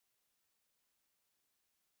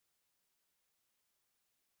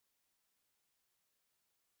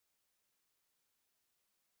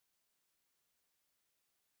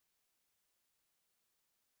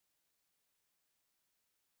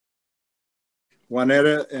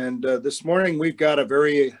Juanetta. And this morning we've got a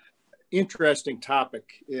very interesting topic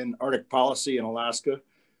in Arctic policy in Alaska,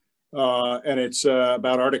 and it's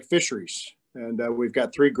about Arctic fisheries. And we've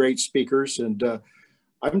got three great speakers. And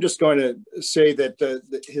I'm just going to say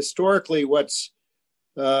that historically what's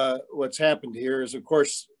happened here is, of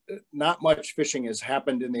course, not much fishing has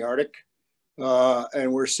happened in the Arctic.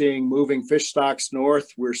 And we're seeing moving fish stocks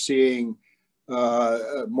north. We're seeing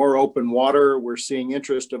more open water. We're seeing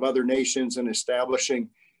interest of other nations in establishing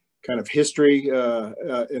kind of history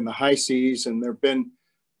in the high seas. And there have been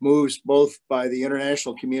moves both by the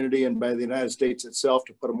international community and by the United States itself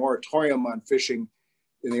to put a moratorium on fishing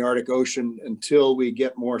in the Arctic Ocean until we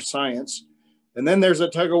get more science. And then there's a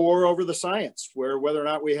tug of war over the science, where whether or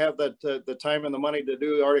not we have the time and the money to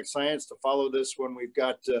do Arctic science, to follow this when we've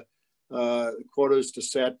got quotas to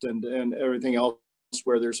set and everything else,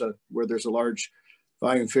 where there's a large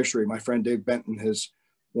volume fishery. My friend Dave Benton has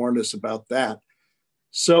warned us about that.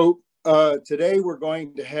 So today we're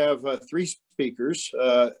going to have three speakers.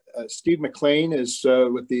 Steve MacLean is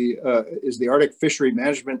the Arctic Fishery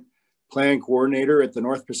Management Plan Coordinator at the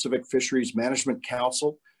North Pacific Fisheries Management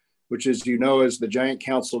Council, which, as you know, is the giant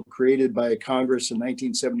council created by Congress in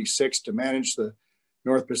 1976 to manage the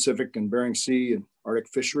North Pacific and Bering Sea and Arctic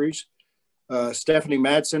fisheries. Stephanie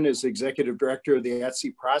Madsen is the Executive Director of the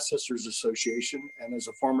at-sea Processors Association and is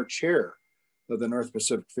a former chair of the North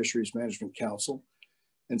Pacific Fisheries Management Council.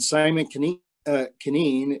 And Simon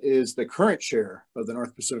Kinneen is the current chair of the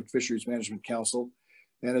North Pacific Fisheries Management Council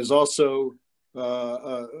and is also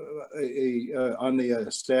on the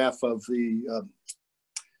staff of the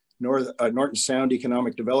Norton Sound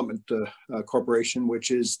Economic Development Corporation,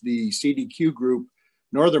 which is the CDQ group,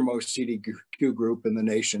 northernmost CDQ group in the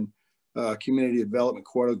nation, Community Development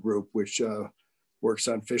Quota Group, which works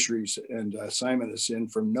on fisheries. And Simon is in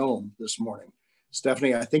from Nome this morning.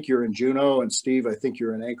 Stephanie, I think you're in Juneau, and Steve, I think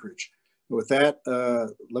you're in Anchorage. With that,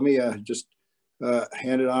 let me just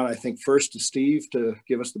hand it on, I think, first to Steve to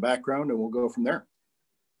give us the background, and we'll go from there.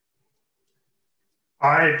 All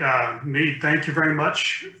right, Mead, thank you very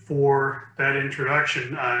much for that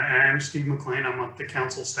introduction. I'm Steve MacLean. I'm on the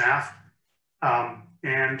council staff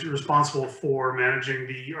and responsible for managing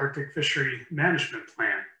the Arctic Fishery Management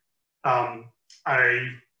Plan. I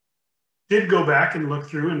did go back and look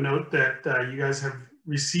through and note that you guys have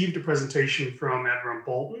received a presentation from Admiral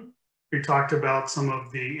Bolton, who talked about some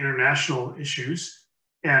of the international issues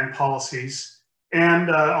and policies, and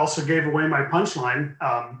also gave away my punchline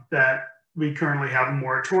that we currently have a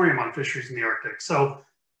moratorium on fisheries in the Arctic. So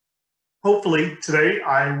hopefully today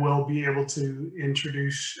I will be able to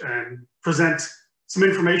introduce and present some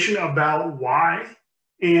information about why,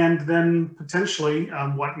 and then potentially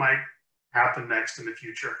what might happen next in the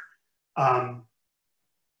future. I'm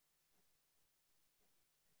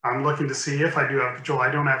looking to see if I do have control. I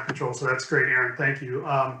don't have control, so that's great, Aaron. Thank you.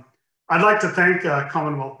 I'd like to thank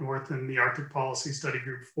Commonwealth North and the Arctic Policy Study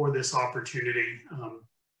Group for this opportunity.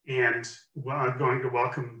 And I'm going to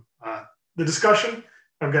welcome the discussion.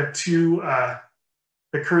 I've got two,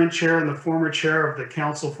 the current chair and the former chair of the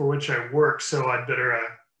council for which I work, so I'd better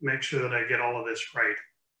make sure that I get all of this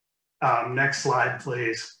right. Next slide,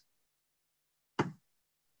 please.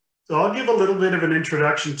 So I'll give a little bit of an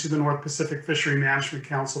introduction to the North Pacific Fishery Management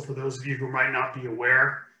Council for those of you who might not be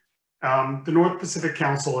aware. The North Pacific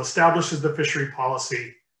Council establishes the fishery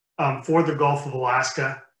policy for the Gulf of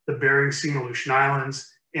Alaska, the Bering Sea and Aleutian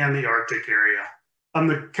Islands, and the Arctic area.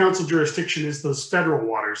 The council jurisdiction is those federal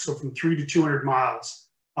waters, so from 3 to 200 miles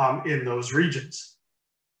in those regions.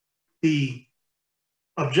 The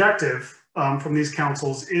objective from these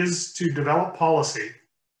councils is to develop policy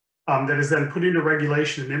that is then put into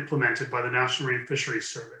regulation and implemented by the National Marine Fisheries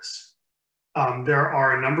Service. There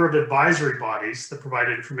are a number of advisory bodies that provide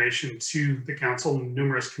information to the council and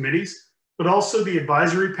numerous committees, but also the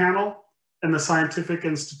advisory panel and the Scientific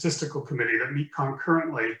and Statistical Committee that meet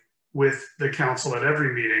concurrently with the council at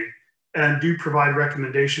every meeting and do provide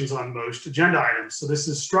recommendations on most agenda items. So this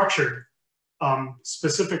is structured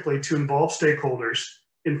specifically to involve stakeholders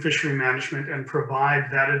in fishery management and provide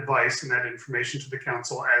that advice and that information to the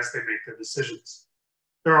council as they make their decisions.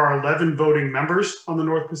 There are 11 voting members on the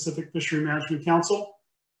North Pacific Fishery Management Council.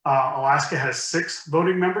 Alaska has 6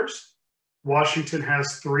 voting members. Washington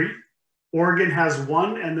has 3. Oregon has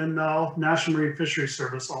 1, and then the National Marine Fisheries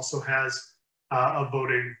Service also has a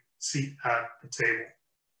voting seat at the table.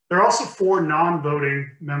 There are also 4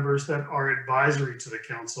 non-voting members that are advisory to the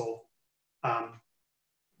council.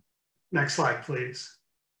 Next slide, please.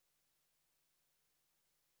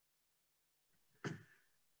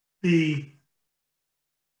 The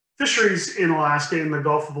Fisheries in Alaska, in the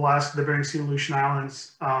Gulf of Alaska, the Bering Sea and Aleutian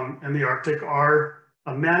Islands, and the Arctic are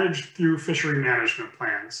managed through fishery management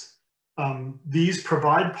plans. These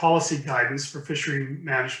provide policy guidance for fishery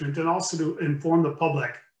management and also to inform the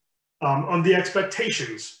public of the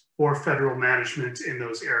expectations for federal management in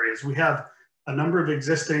those areas. We have a number of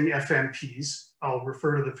existing FMPs. I'll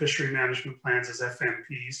refer to the fishery management plans as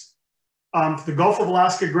FMPs. The Gulf of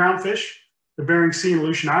Alaska groundfish, the Bering Sea and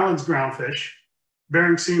Aleutian Islands groundfish,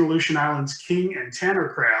 Bering Sea and Aleutian Islands king and tanner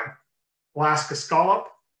crab, Alaska scallop,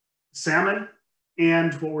 salmon,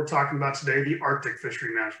 and what we're talking about today, the Arctic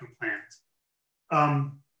fishery management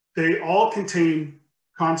plans. They all contain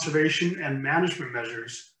conservation and management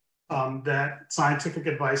measures that scientific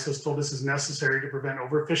advice has told us is necessary to prevent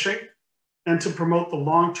overfishing and to promote the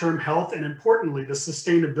long-term health and, importantly, the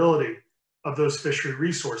sustainability of those fishery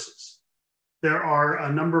resources. There are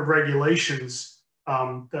a number of regulations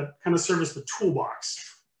that kind of serve as the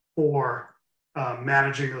toolbox for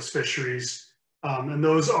managing those fisheries, and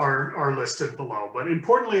those are listed below. But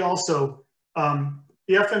importantly also, the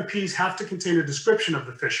FMPs have to contain a description of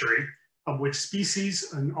the fishery, of which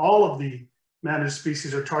species and all of the managed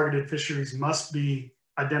species or targeted fisheries must be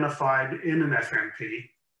identified in an FMP.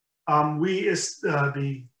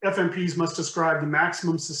 The FMPs must describe the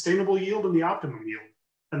maximum sustainable yield and the optimum yield,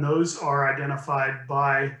 and those are identified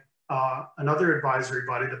by another advisory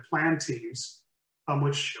body, the plan teams,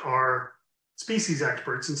 which are species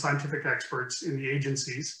experts and scientific experts in the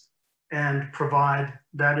agencies, and provide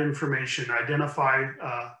that information, identify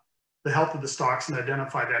the health of the stocks and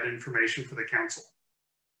identify that information for the council.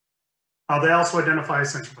 They also identify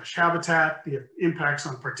essential fish habitat, the impacts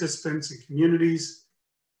on participants and communities,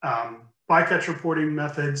 bycatch reporting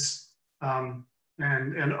methods, and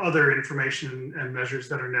other information and measures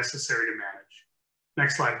that are necessary to manage.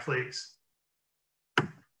 Next slide, please.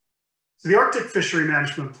 So the Arctic Fishery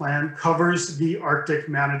Management Plan covers the Arctic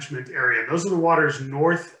management area. Those are the waters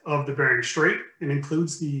north of the Bering Strait and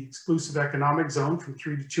includes the exclusive economic zone from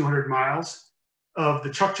 300 to 200 miles of the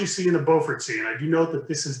Chukchi Sea and the Beaufort Sea. And I do note that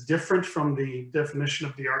this is different from the definition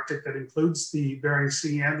of the Arctic that includes the Bering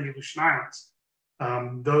Sea and the Aleutian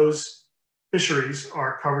Islands. Those fisheries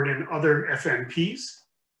are covered in other FMPs,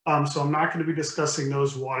 so I'm not going to be discussing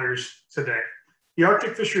those waters today. The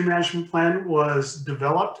Arctic Fishery Management Plan was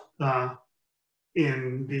developed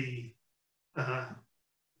in the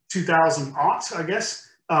 2000 aughts, I guess,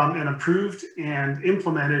 and approved and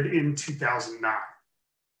implemented in 2009.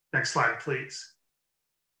 Next slide, please.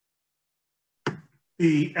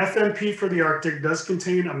 The FMP for the Arctic does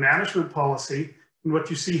contain a management policy, and what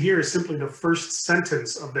you see here is simply the first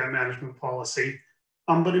sentence of that management policy.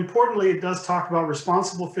 But importantly, it does talk about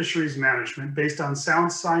responsible fisheries management based on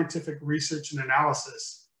sound scientific research and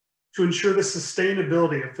analysis to ensure the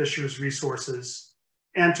sustainability of fisheries resources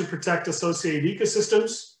and to protect associated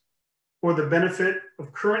ecosystems for the benefit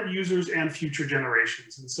of current users and future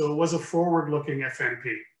generations. And so it was a forward-looking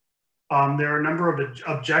FMP. There are a number of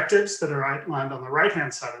objectives that are outlined on the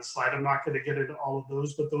right-hand side of the slide. I'm not going to get into all of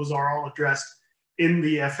those, but those are all addressed in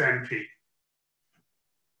the FMP.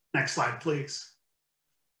 Next slide, please.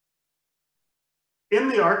 In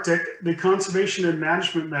the Arctic, the conservation and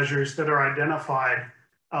management measures that are identified,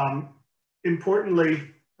 importantly,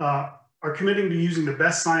 are committing to using the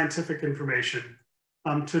best scientific information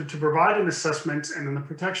to provide an assessment and then the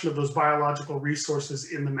protection of those biological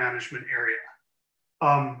resources in the management area.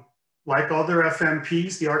 Like other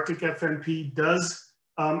FMPs, the Arctic FMP does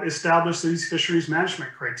establish these fisheries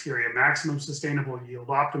management criteria: maximum sustainable yield,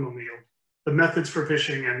 optimum yield, the methods for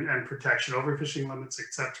fishing and protection, overfishing limits,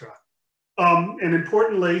 etc. And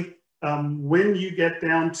importantly, when you get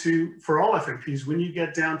down to, for all FMPs, when you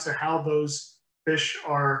get down to how those fish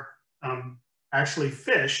are actually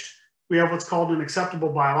fished, we have what's called an acceptable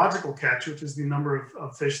biological catch, which is the number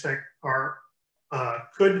of fish that are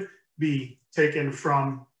could be taken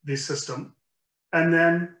from the system, and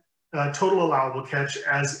then total allowable catch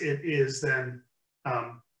as it is then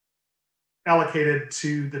allocated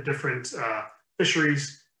to the different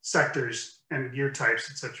fisheries sectors and gear types,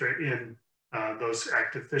 etc., in those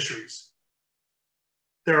active fisheries.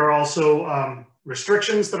 There are also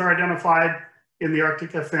restrictions that are identified in the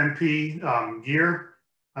Arctic FMP, gear,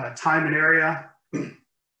 time and area.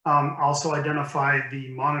 Also identify the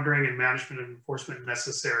monitoring and management and enforcement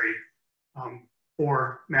necessary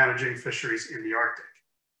for managing fisheries in the Arctic.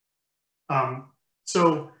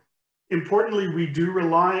 So importantly, we do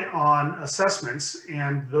rely on assessments,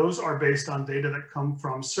 and those are based on data that come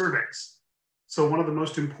from surveys. So one of the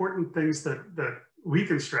most important things that we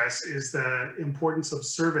can stress is the importance of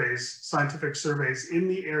surveys, scientific surveys, in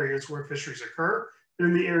the areas where fisheries occur and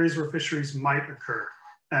in the areas where fisheries might occur.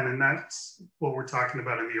 And that's what we're talking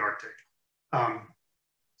about in the Arctic.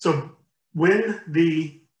 So when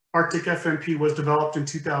the Arctic FMP was developed in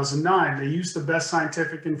 2009, they used the best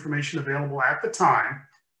scientific information available at the time.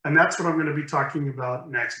 And that's what I'm going to be talking about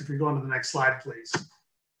next. If we go on to the next slide, please.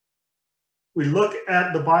 We look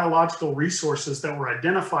at the biological resources that were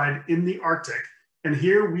identified in the Arctic. And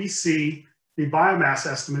here we see the biomass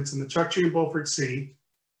estimates in the Chukchi and Beaufort Sea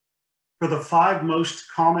for the 5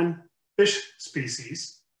 most common fish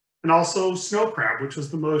species, and also snow crab, which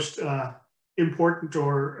was the most important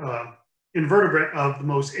or invertebrate of the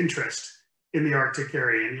most interest in the Arctic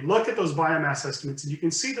area. And you look at those biomass estimates and you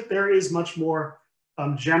can see that there is much more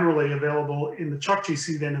generally available in the Chukchi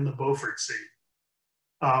Sea than in the Beaufort Sea.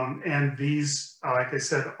 And these, like I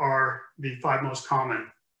said, are the 5 most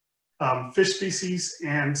common fish species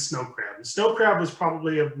and snow crab. And snow crab was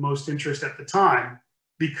probably of most interest at the time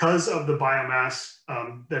because of the biomass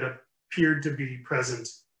that appeared to be present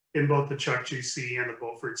in both the Chukchi Sea and the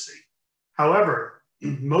Beaufort Sea. However,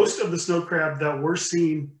 most of the snow crab that were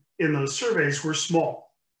seen in those surveys were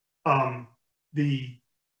small. The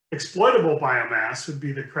exploitable biomass would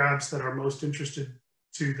be the crabs that are most interested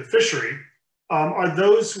to the fishery, are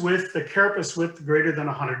those with the carapace width greater than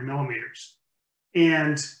 100 millimeters.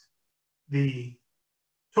 And the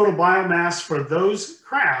total biomass for those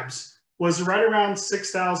crabs was right around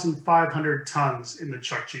 6,500 tons in the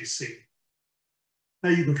Chukchi Sea. Now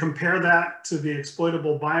you can compare that to the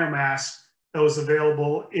exploitable biomass that was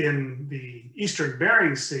available in the Eastern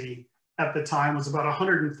Bering Sea at the time was about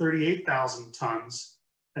 138,000 tons,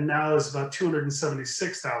 and now is about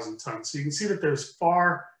 276,000 tons. So you can see that there's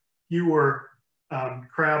far fewer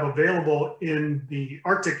crab available in the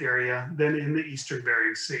Arctic area than in the Eastern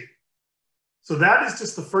Bering Sea. So that is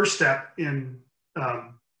just the first step in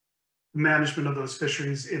management of those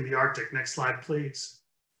fisheries in the Arctic. Next slide, please.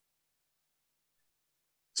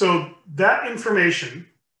 So that information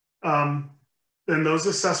and those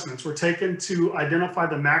assessments were taken to identify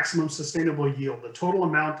the maximum sustainable yield, the total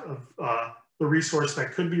amount of the resource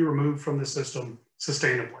that could be removed from the system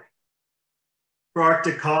sustainably. For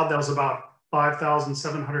Arctic cod, that was about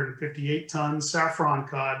 5,758 tons, saffron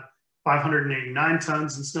cod, 589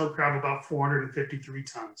 tons, and snow crab about 453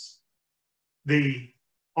 tons.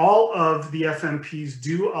 All of the FMPs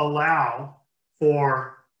do allow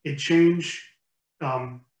for a change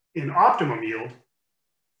in optimum yield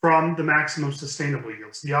from the maximum sustainable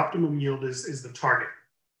yields. The optimum yield is the target.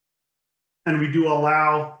 And we do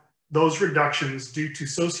allow those reductions due to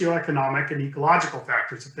socioeconomic and ecological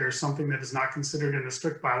factors. If there's something that is not considered in a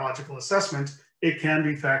strict biological assessment, it can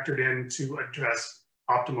be factored in to address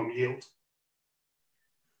optimum yield.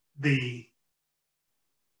 The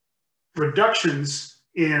reductions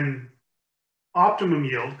in optimum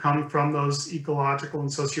yield come from those ecological and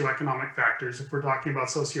socioeconomic factors. If we're talking about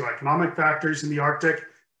socioeconomic factors in the Arctic,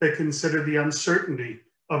 they consider the uncertainty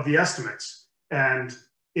of the estimates. And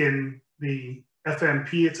in the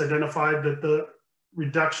FMP, it's identified that the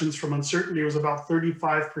reductions from uncertainty was about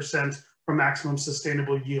 35% from maximum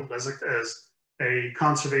sustainable yield as a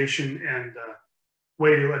conservation and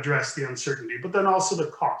way to address the uncertainty. But then also the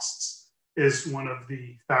costs is one of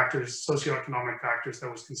the factors, socioeconomic factors that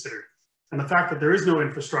was considered. And the fact that there is no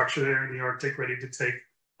infrastructure there in the Arctic ready to take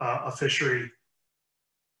a fishery,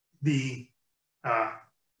 the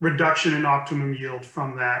reduction in optimum yield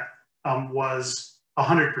from that was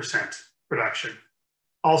 100% reduction.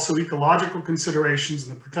 Also, ecological considerations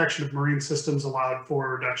and the protection of marine systems allowed for a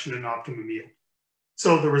reduction in optimum yield.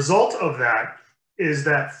 So the result of that is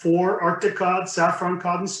that for Arctic cod, saffron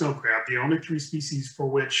cod, and snow crab, the only 3 species for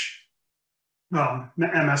which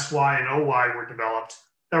MSY and OY were developed,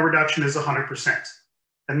 that reduction is 100%.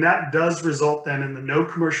 And that does result then in the no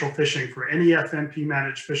commercial fishing for any FMP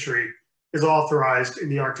managed fishery is authorized in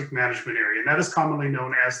the Arctic management area. And that is commonly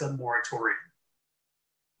known as the moratorium.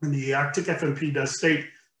 And the Arctic FMP does state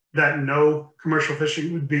that no commercial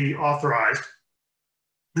fishing would be authorized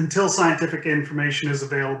until scientific information is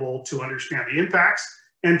available to understand the impacts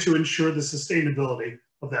and to ensure the sustainability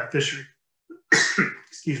of that fishery.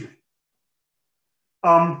 Excuse me.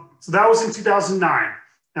 So that was in 2009.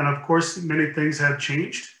 And of course, many things have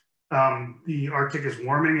changed. The Arctic is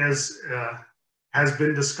warming, as has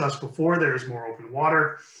been discussed before. There is more open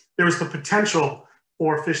water. There is the potential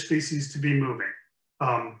for fish species to be moving.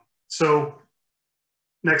 So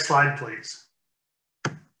next slide, please.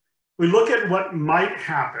 We look at what might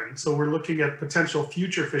happen. So we're looking at potential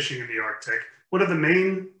future fishing in the Arctic. One of the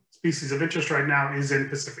main species of interest right now is in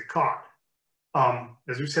Pacific cod.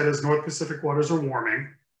 As we said, as North Pacific waters are warming,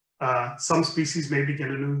 some species may begin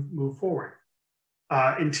to move forward.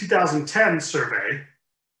 In 2010 survey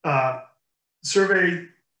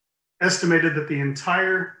estimated that the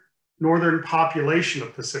entire northern population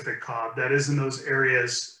of Pacific cod, that is in those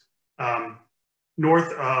areas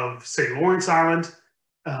north of St. Lawrence Island,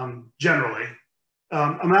 generally,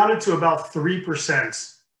 amounted to about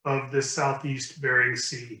 3% of the Southeast Bering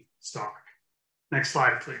Sea stock. Next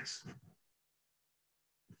slide, please.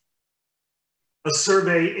 A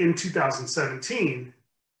survey in 2017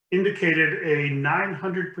 indicated a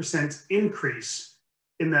 900% increase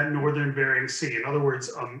in that northern Bering Sea. In other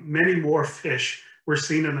words, many more fish were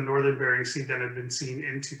seen in the northern Bering Sea than had been seen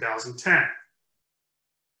in 2010.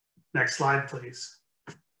 Next slide, please.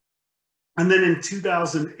 And then in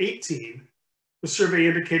 2018, the survey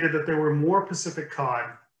indicated that there were more Pacific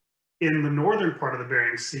cod in the northern part of the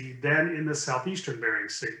Bering Sea than in the southeastern Bering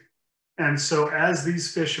Sea. And so as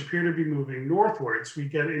these fish appear to be moving northwards, we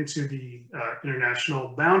get into the international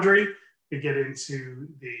boundary, we get into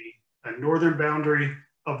the northern boundary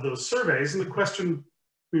of those surveys. And the question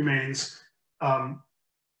remains, are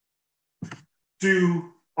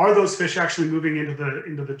those fish actually moving into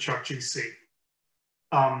the Chukchi Sea?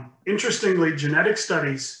 Interestingly, genetic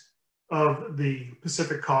studies of the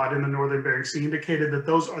Pacific cod in the northern Bering Sea indicated that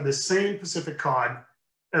those are the same Pacific cod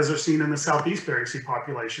as are seen in the Southeast Bering Sea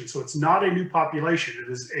population. So it's not a new population, it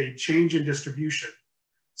is a change in distribution.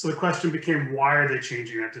 So the question became, why are they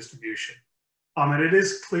changing that distribution? And it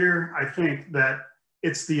is clear, I think, that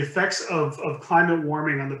it's the effects of climate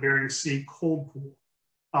warming on the Bering Sea cold pool.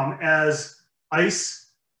 As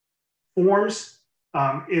ice forms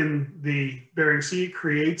in the Bering Sea, it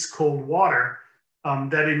creates cold water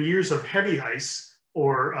that in years of heavy ice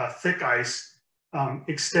or thick ice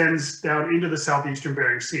extends down into the southeastern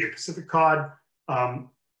Bering Sea. Pacific cod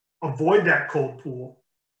avoid that cold pool,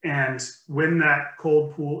 and when that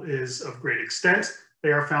cold pool is of great extent,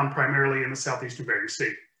 they are found primarily in the southeastern Bering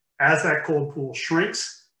Sea. As that cold pool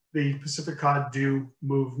shrinks, the Pacific cod do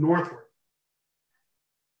move northward.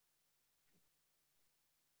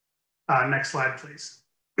 Next slide, please.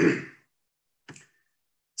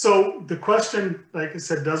 So the question, like I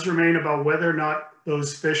said, does remain about whether or not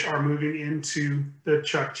those fish are moving into the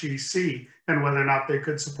Chukchi Sea and whether or not they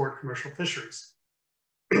could support commercial fisheries.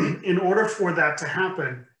 In order for that to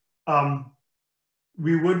happen,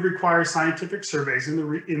 we would require scientific surveys in the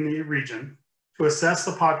region to assess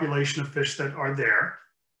the population of fish that are there.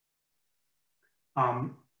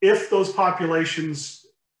 If those populations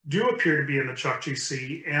do appear to be in the Chukchi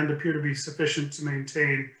Sea and appear to be sufficient to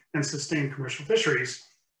maintain and sustain commercial fisheries,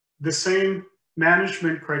 the same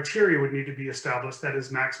management criteria would need to be established, that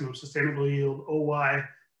is maximum sustainable yield, OY,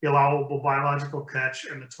 the allowable biological catch,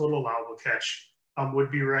 and the total allowable catch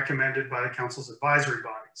would be recommended by the council's advisory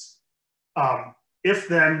bodies. If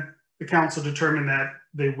then the council determined that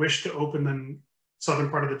they wish to open the southern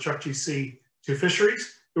part of the Chukchi Sea to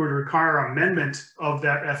fisheries, it would require amendment of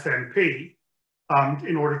that FNP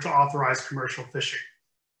in order to authorize commercial fishing.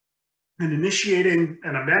 And initiating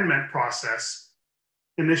an amendment process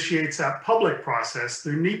initiates that public process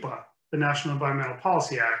through NEPA, the National Environmental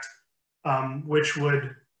Policy Act, which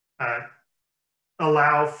would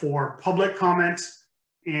allow for public comment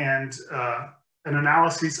and an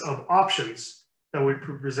analysis of options that would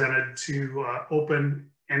be presented to open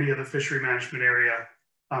any of the fishery management area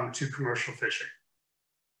to commercial fishing.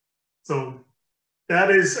 So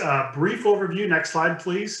that is a brief overview. Next slide,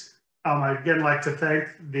 please. I'd again like to thank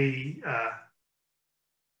the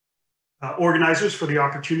organizers for the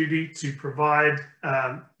opportunity to provide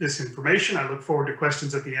this information. I look forward to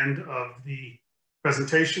questions at the end of the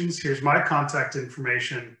presentations. Here's my contact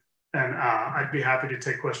information, and I'd be happy to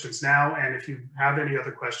take questions now. And if you have any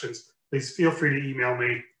other questions, please feel free to email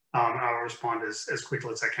me. I'll respond as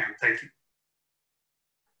quickly as I can. Thank you.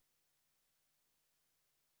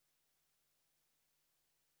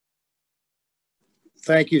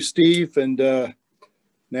 Thank you, Steve. And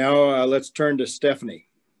now let's turn to Stephanie.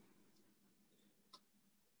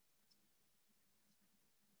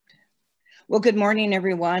 Well, good morning,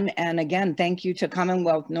 everyone. And again, thank you to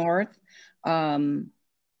Commonwealth North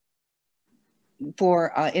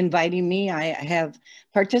for inviting me. I have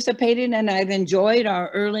participated and I've enjoyed our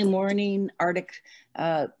early morning Arctic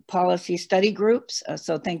policy study groups.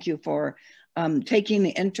 So thank you for taking the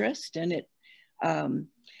interest in it.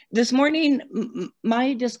 This morning,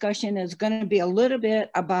 my discussion is going to be a little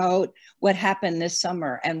bit about what happened this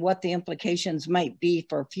summer and what the implications might be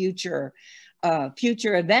for future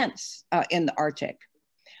events in the Arctic.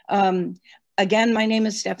 Again, my name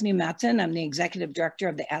is Stephanie Madsen. I'm the Executive Director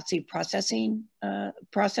of the at-sea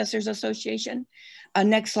Processors Association.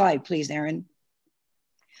 Next slide, please, Aaron.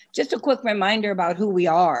 Just a quick reminder about who we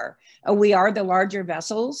are. We are the larger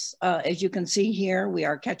vessels. As you can see here, we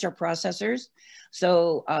are catcher processors.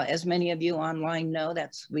 So as many of you online know,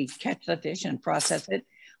 we catch the fish and process it.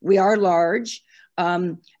 We are large.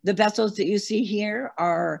 The vessels that you see here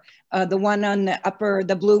are the one on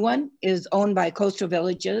the blue one is owned by Coastal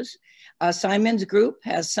Villages. Simon's group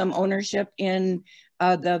has some ownership in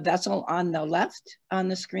the vessel on the left on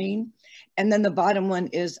the screen. And then the bottom one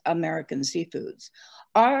is American Seafoods.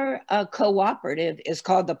 Our cooperative is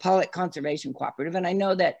called the Pollock Conservation Cooperative. And I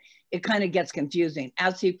know that it kind of gets confusing.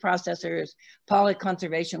 Out-sea processors, Pollock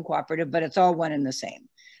Conservation Cooperative, but it's all one and the same.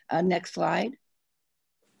 Next slide.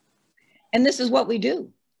 And this is what we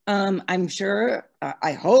do. I'm sure,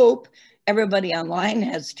 I hope everybody online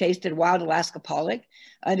has tasted wild Alaska pollock.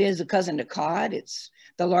 It is a cousin to cod. It's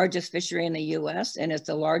the largest fishery in the US, and it's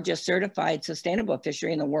the largest certified sustainable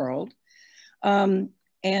fishery in the world.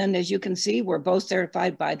 And as you can see, we're both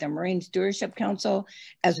certified by the Marine Stewardship Council,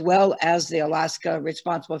 as well as the Alaska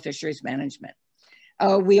Responsible Fisheries Management.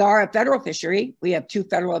 We are a federal fishery. We have 2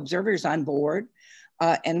 federal observers on board,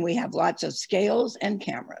 and we have lots of scales and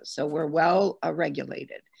cameras. So we're well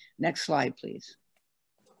regulated. Next slide, please.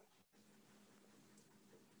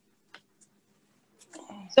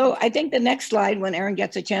 So I think the next slide, when Erin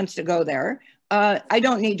gets a chance to go there, I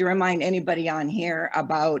don't need to remind anybody on here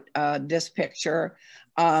about this picture.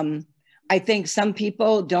 I think some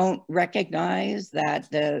people don't recognize that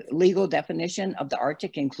the legal definition of the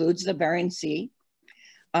Arctic includes the Bering Sea.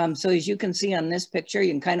 So as you can see on this picture,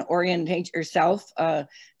 you can kind of orientate yourself to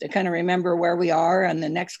kind of remember where we are on the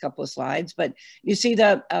next couple of slides. But you see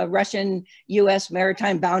the Russian-US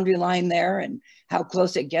maritime boundary line there and how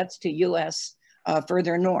close it gets to US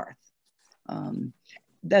further north.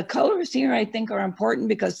 The colors here, I think, are important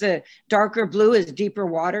because the darker blue is deeper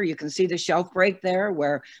water. You can see the shelf break there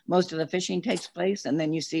where most of the fishing takes place, and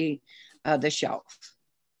then you see the shelf.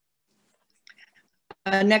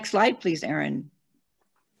 Next slide, please, Erin.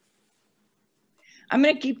 I'm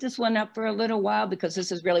going to keep this one up for a little while because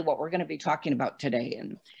this is really what we're going to be talking about today.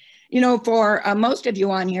 And, you know, for most of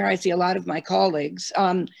you on here, I see a lot of my colleagues.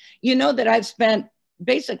 You know that I've spent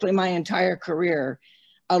basically my entire career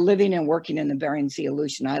living and working in the Bering Sea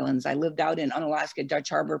Aleutian Islands. I lived out in Unalaska Dutch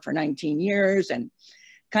Harbor for 19 years and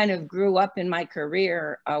kind of grew up in my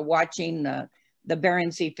career watching the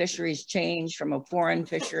Bering Sea fisheries change from a foreign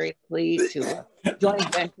fishery fleet to a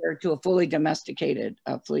joint venture to a fully domesticated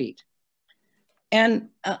fleet. And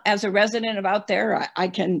as a resident of out there, I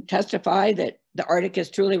can testify that the Arctic is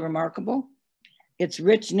truly remarkable. Its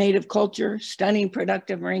rich native culture, stunning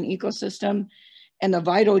productive marine ecosystem, and the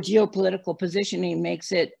vital geopolitical positioning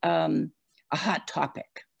makes it a hot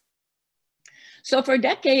topic. So for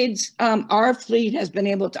decades, our fleet has been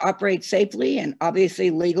able to operate safely and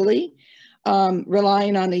obviously legally,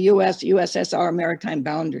 relying on the US-USSR maritime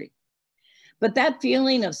boundary. But that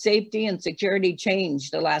feeling of safety and security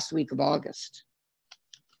changed the last week of August.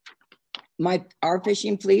 Our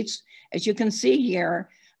fishing fleets, as you can see here,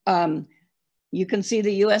 you can see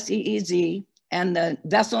the US EEZ, and the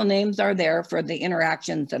vessel names are there for the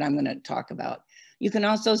interactions that I'm going to talk about. You can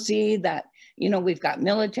also see that, you know, we've got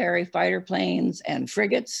military fighter planes and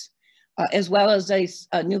frigates, as well as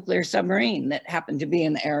a nuclear submarine that happened to be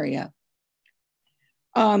in the area.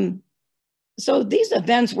 So these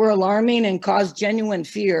events were alarming and caused genuine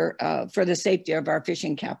fear for the safety of our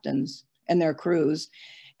fishing captains and their crews,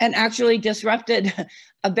 and actually disrupted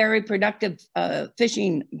a very productive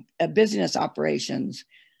fishing business operations.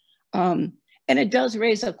 And it does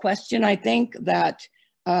raise a question, I think, that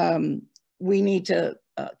we need to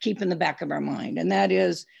keep in the back of our mind. And that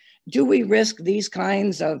is, do we risk these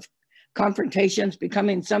kinds of confrontations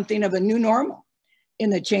becoming something of a new normal in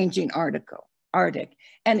the changing Arctic?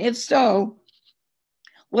 And if so,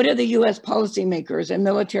 what are the US policymakers and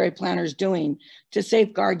military planners doing to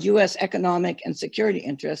safeguard US economic and security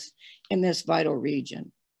interests in this vital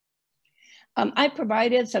region? I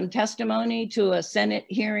provided some testimony to a Senate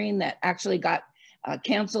hearing that actually got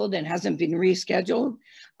canceled and hasn't been rescheduled,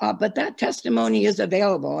 but that testimony is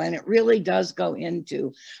available, and it really does go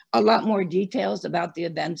into a lot more details about the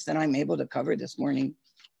events than I'm able to cover this morning.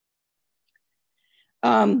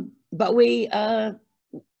 But we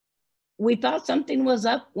thought something was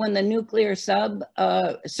up when the nuclear sub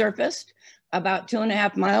surfaced about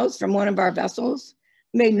 2.5 miles from one of our vessels,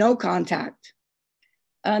 made no contact.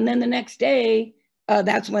 And then the next day,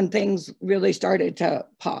 that's when things really started to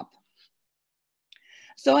pop.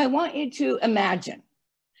 So I want you to imagine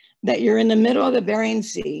that you're in the middle of the Bering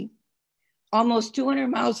Sea, almost 200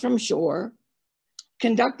 miles from shore,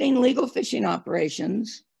 conducting legal fishing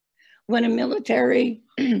operations when a military,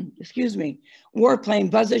 excuse me,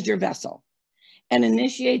 warplane buzzes your vessel and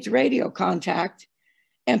initiates radio contact,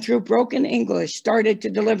 and through broken English started to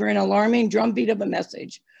deliver an alarming drumbeat of a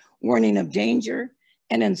message, warning of danger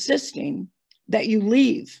and insisting that you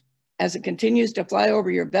leave as it continues to fly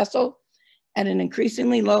over your vessel at an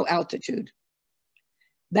increasingly low altitude.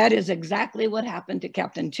 That is exactly what happened to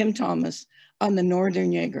Captain Tim Thomas on the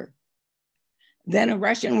Northern Jaeger. Then a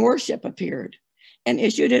Russian warship appeared and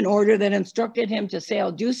issued an order that instructed him to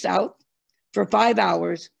sail due south for 5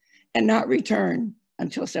 hours and not return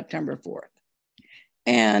until September 4th.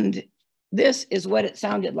 And this is what it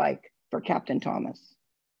sounded like for Captain Thomas.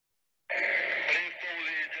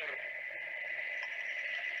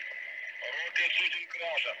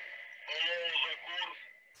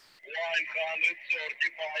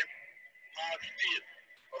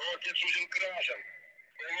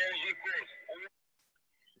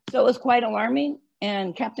 So it was quite alarming,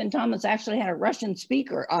 and Captain Thomas actually had a Russian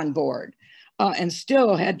speaker on board and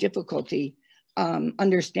still had difficulty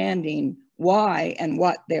understanding why and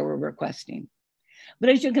what they were requesting. But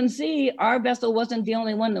as you can see, our vessel wasn't the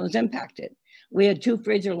only one that was impacted. We had 2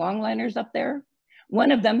 Fraser longliners up there.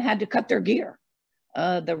 One of them had to cut their gear.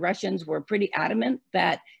 The Russians were pretty adamant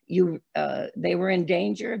that they were in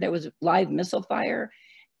danger. There was live missile fire.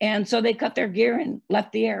 And so they cut their gear and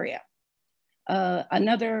left the area.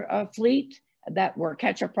 Another fleet that were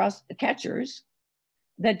catchers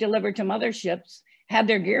that delivered to motherships had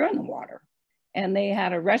their gear in the water. And they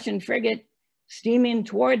had a Russian frigate steaming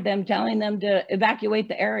toward them, telling them to evacuate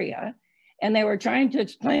the area. And they were trying to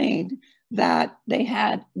explain that they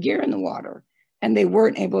had gear in the water and they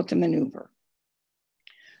weren't able to maneuver.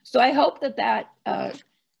 So I hope that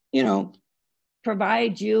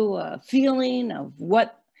provides you a feeling of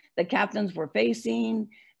what the captains were facing.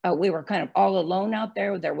 We were kind of all alone out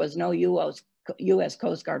there. There was no US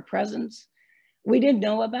Coast Guard presence. We didn't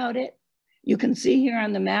know about it. You can see here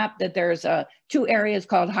on the map that there's 2 areas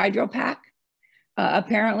called hydropack.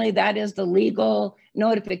 Apparently that is the legal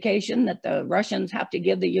notification that the Russians have to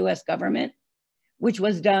give the US government, which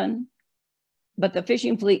was done, but the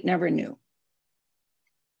fishing fleet never knew.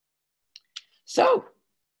 So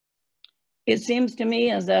it seems to me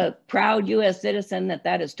as a proud US citizen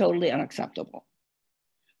that is totally unacceptable.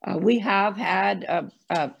 We have had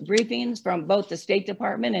briefings from both the State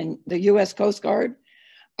Department and the US Coast Guard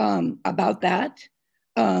about that.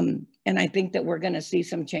 And I think that we're gonna see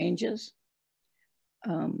some changes.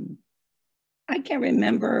 I can't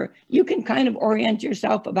remember, you can kind of orient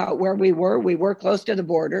yourself about where we were. We were close to the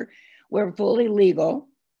border. We're fully legal.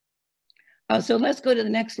 So let's go to the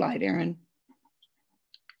next slide, Aaron.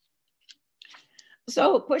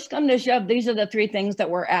 So push come to shove, these are the 3 things that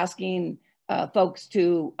we're asking folks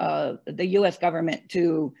to, the US government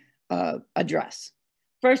to address.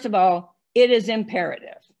 First of all, it is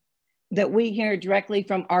imperative that we hear directly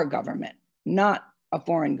from our government, not a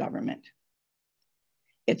foreign government.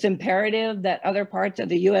 It's imperative that other parts of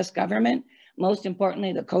the US government, most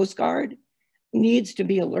importantly, the Coast Guard, needs to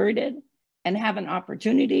be alerted and have an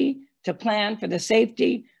opportunity to plan for the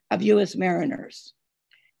safety of US mariners,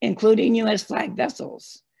 including US flag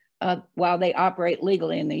vessels, while they operate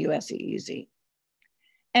legally in the US EEZ.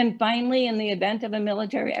 And finally, in the event of a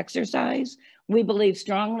military exercise, we believe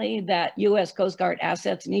strongly that US Coast Guard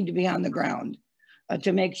assets need to be on the ground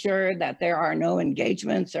to make sure that there are no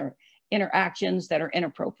engagements or interactions that are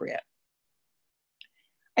inappropriate.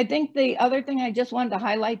 I think the other thing I just wanted to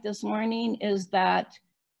highlight this morning is that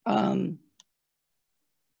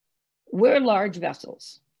we're large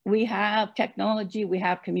vessels. We have technology, we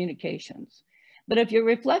have communications. But if you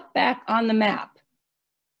reflect back on the map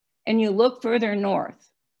and you look further north,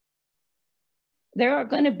 there are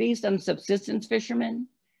going to be some subsistence fishermen,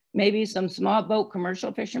 maybe some small boat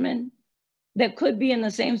commercial fishermen that could be in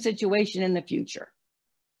the same situation in the future.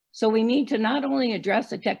 So we need to not only address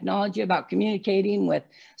the technology about communicating with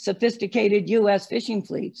sophisticated US fishing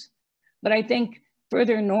fleets, but I think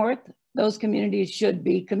further north, those communities should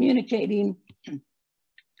be communicating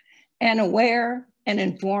and aware and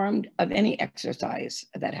informed of any exercise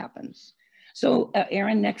that happens. So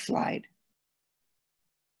Aaron, next slide.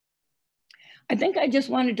 I think I just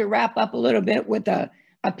wanted to wrap up a little bit with a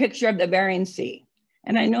picture of the Bering Sea.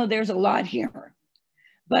 And I know there's a lot here,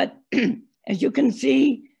 but as you can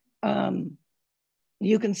see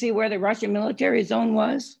where the Russian military zone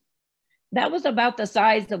was. That was about the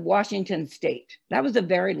size of Washington State. That was a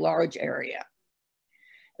very large area.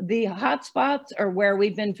 The hotspots are where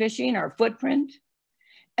we've been fishing, our footprint.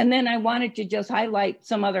 And then I wanted to just highlight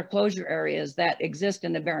some other closure areas that exist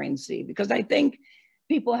in the Bering Sea, because I think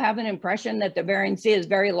people have an impression that the Bering Sea is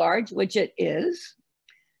very large, which it is.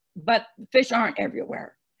 but fish aren't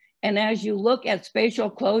everywhere. And as you look at spatial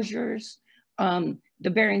closures, the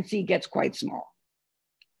Bering Sea gets quite small.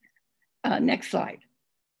 Next slide.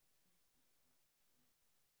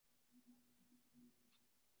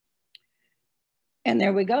 And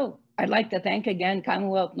there we go. I'd like to thank again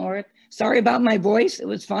Commonwealth North. Sorry about my voice, it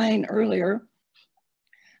was fine earlier.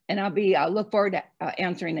 And I'll look forward to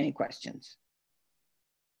answering any questions.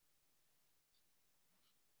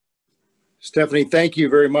 Stephanie, thank you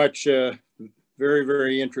very much. Very,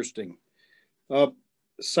 very interesting.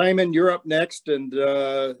 Simon, you're up next, and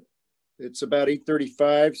it's about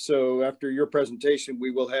 8:35. So after your presentation,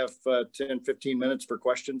 we will have 10, 15 minutes for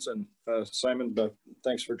questions. And Simon,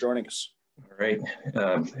 thanks for joining us. All right.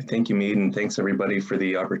 Thank you, Mead, and thanks everybody for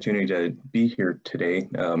the opportunity to be here today.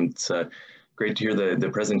 It's great to hear the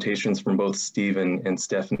presentations from both Steve and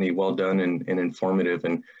Stephanie. Well done and informative,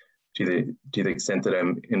 and to the extent that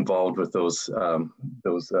I'm involved with those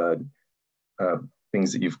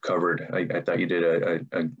things that you've covered, I thought you did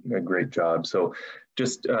a great job. So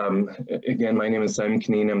just again, my name is Simon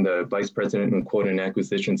Kinneen. I'm the Vice President and Quota and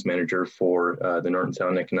Acquisitions Manager for the Norton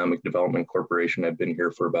Sound Economic Development Corporation. I've been here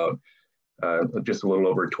for about just a little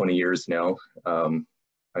over 20 years now. Time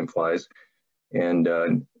flies. And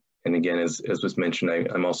again, as was mentioned,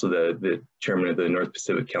 I'm also the chairman of the North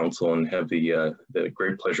Pacific Council and have the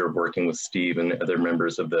great pleasure of working with Steve and other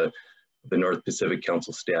members of the North Pacific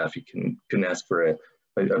Council staff. You couldn't ask for a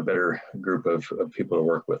better group of people to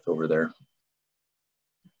work with over there.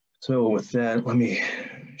 So with that, let me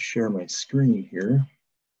share my screen here.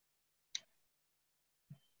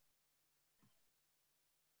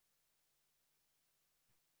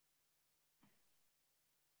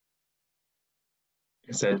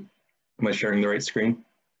 Am I sharing the right screen?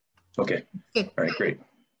 Okay. All right, great.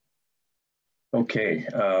 Okay,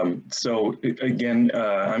 so again,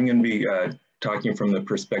 I'm going to be talking from the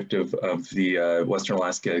perspective of the Western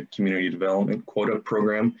Alaska Community Development Quota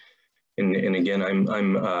Program, and again,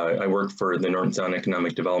 I work for the Norton Sound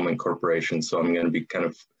Economic Development Corporation, so I'm going to be kind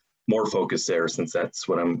of more focused there since that's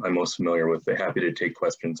what I'm most familiar with. But happy to take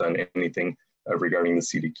questions on anything regarding the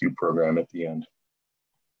CDQ program at the end.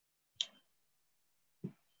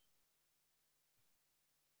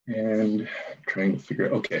 And trying to figure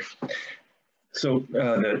out, okay. So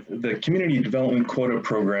the Community Development Quota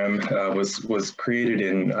Program was created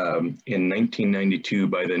in 1992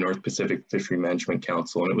 by the North Pacific Fishery Management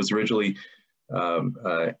Council, and it was originally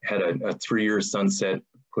had a 3-year sunset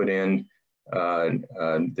put in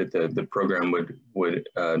that the program would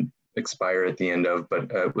expire at the end of,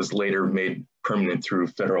 but it was later made permanent through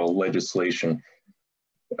federal legislation.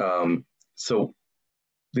 So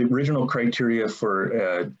the original criteria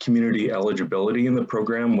for community eligibility in the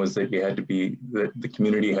program was that you had to be, the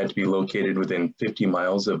community had to be located within 50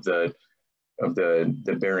 miles of the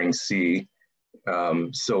Bering Sea.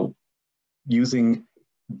 So using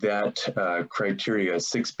that criteria,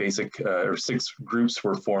 6 groups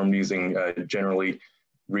were formed using generally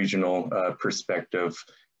regional perspective.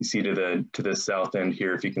 You see to the south end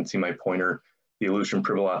here, if you can see my pointer, the Aleutian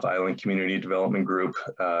Pribilof Island Community Development Group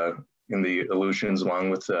in the Aleutians, along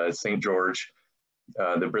with St. George,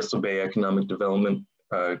 the Bristol Bay Economic Development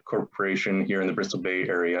Corporation here in the Bristol Bay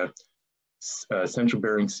area. Central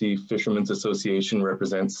Bering Sea Fishermen's Association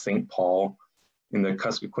represents St. Paul. In the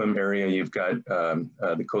Kuskokwim area, you've got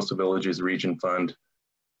the Coastal Villages Region Fund.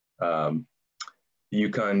 The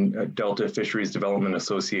Yukon Delta Fisheries Development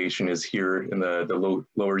Association is here in the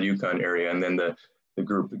lower Yukon area, and then the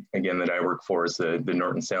group, again, that I work for is the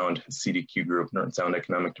Norton Sound CDQ group, Norton Sound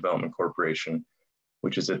Economic Development Corporation,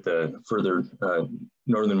 which is at the further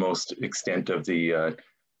northernmost extent of the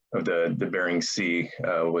Bering Sea,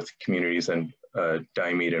 with communities and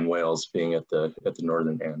Diomede and Wales being at the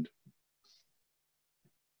northern end.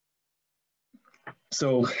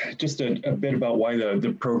 So just a bit about why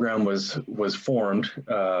the program was formed.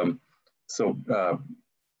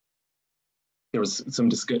 There was some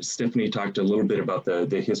discussion. Stephanie talked a little bit about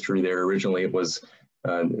the history there. Originally, it was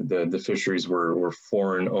the fisheries were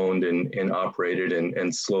foreign owned and operated,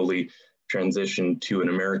 and slowly transitioned to an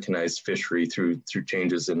Americanized fishery through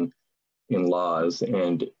changes in laws.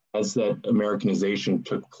 And as that Americanization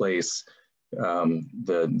took place,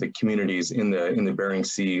 the communities in the Bering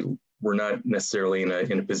Sea were not necessarily in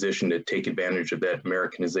a position to take advantage of that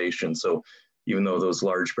Americanization. So even though those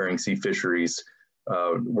large Bering Sea fisheries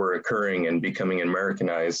were occurring and becoming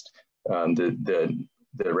Americanized,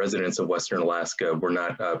 the residents of Western Alaska were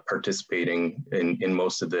not participating in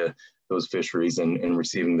most of those fisheries and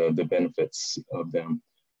receiving the benefits of them.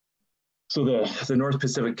 So the North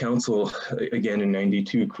Pacific Council, again in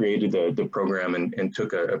 '92, created the program and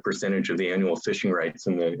took a percentage of the annual fishing rights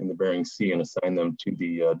in the Bering Sea and assigned them to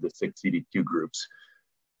the 6 CDQ groups.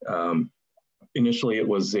 Initially, it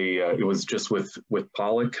was just with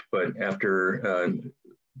pollock, but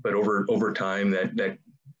over time that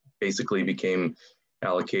basically became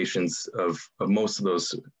allocations of most of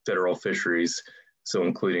those federal fisheries. So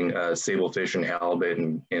including sablefish and halibut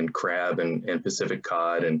and crab and Pacific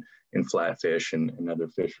cod and flatfish and other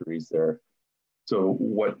fisheries there. So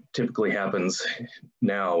what typically happens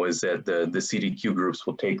now is that the CDQ groups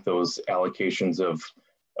will take those allocations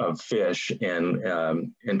of fish and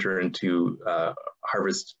enter into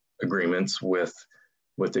harvest agreements with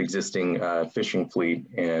existing fishing fleet,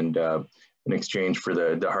 and in exchange for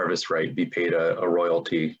the harvest right be paid a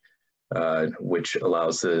royalty, which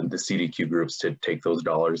allows the CDQ groups to take those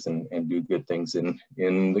dollars and do good things in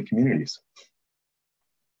the communities.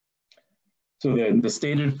 So the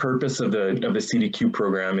stated purpose of the CDQ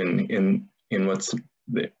program in what's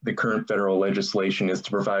the current federal legislation is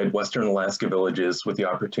to provide Western Alaska villages with the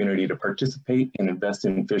opportunity to participate and invest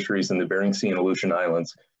in fisheries in the Bering Sea and Aleutian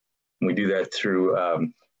Islands. And we do that through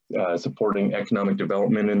supporting economic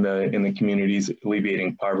development in the communities,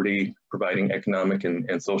 alleviating poverty, providing economic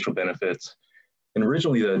and social benefits. And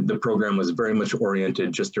originally the program was very much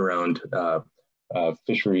oriented just around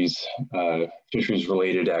fisheries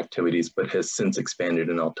related activities, but has since expanded,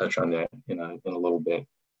 and I'll touch on that in a little bit.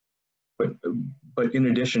 But in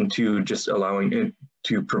addition to just allowing it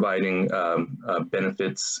to providing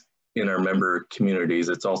benefits in our member communities,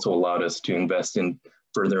 it's also allowed us to invest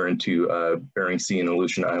further into Bering Sea and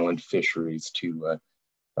Aleutian Island fisheries to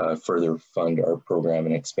further fund our program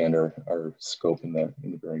and expand our scope in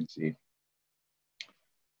the Bering Sea.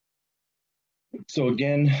 So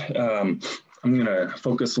again, I'm going to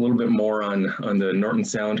focus a little bit more on the Norton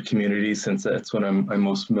Sound community, since that's what I'm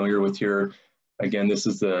most familiar with here. Again, this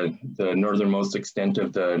is the northernmost extent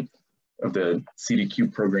of the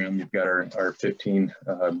CDQ program. You've got our 15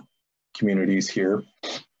 communities here.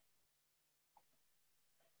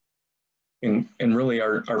 And really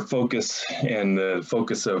our focus and the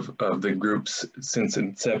focus of the groups since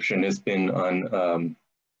inception has been on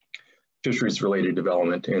fisheries related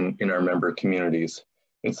development in our member communities.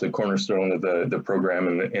 It's the cornerstone of the program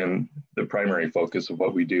and the primary focus of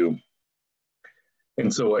what we do.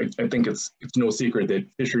 And so I think it's no secret that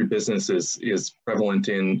fishery business is prevalent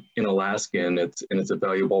in Alaska, and it's a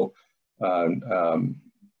valuable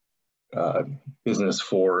business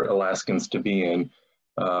for Alaskans to be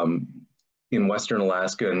in Western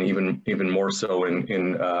Alaska, and even more so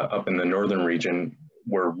up in the northern region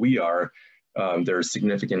where we are. There are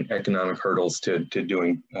significant economic hurdles to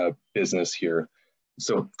doing business here.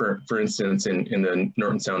 So for instance, in the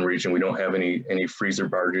Norton Sound region, we don't have any freezer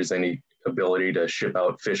barges, any ability to ship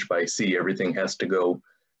out fish by sea. Everything has to go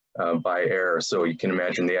by air. So you can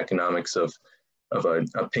imagine the economics of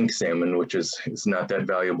a pink salmon, which is not that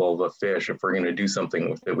valuable of a fish. If we're going to do something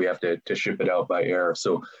with it, we have to ship it out by air.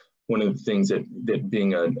 So one of the things that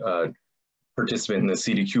being a participant in the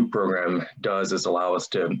CDQ program does is allow us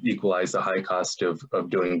to equalize the high cost of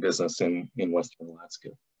doing business in Western Alaska.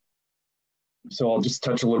 So I'll just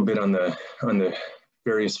touch a little bit on the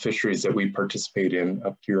various fisheries that we participate in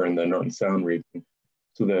up here in the Norton Sound region.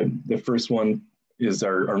 So the first one is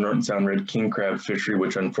our Norton Sound red king crab fishery,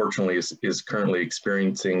 which unfortunately is currently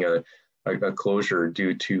experiencing a closure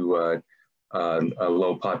due to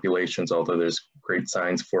low populations, although there's great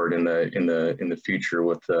signs for it in the future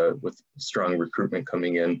with strong recruitment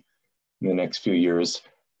coming in the next few years.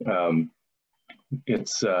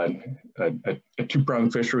 It's a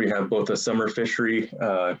two-pronged fishery. We have both a summer fishery,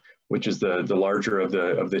 which is the larger of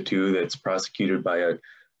the two, that's prosecuted by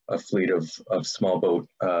a fleet of small boat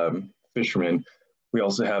fishermen. We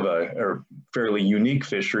also have a fairly unique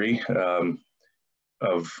fishery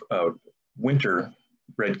of winter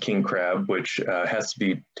red king crab, which has to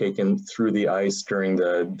be taken through the ice during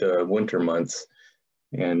the winter months,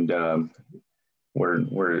 and where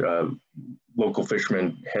local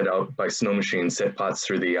fishermen head out by snow machines, set pots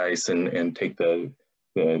through the ice, and take the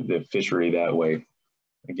fishery that way.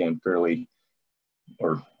 Again, fairly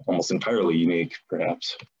or almost entirely unique,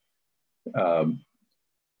 perhaps.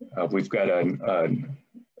 We've got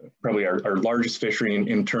probably our largest fishery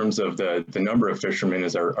in terms of the number of fishermen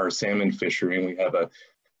is our salmon fishery, and we have a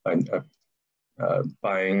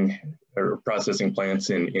buying or processing plants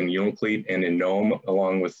in Unalakleet and in Nome,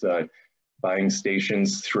 along with buying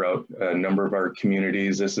stations throughout a number of our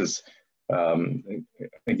communities. This is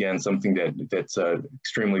again something that's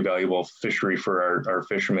extremely valuable fishery for our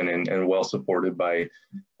fishermen, and well supported by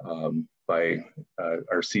by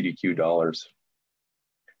our CDQ dollars.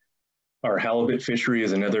 Our halibut fishery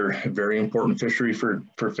is another very important fishery for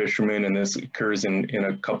fishermen, and this occurs in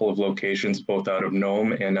a couple of locations, both out of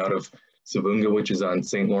Nome and out of Savunga, which is on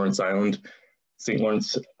St. Lawrence Island. St.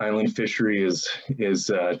 Lawrence Island fishery is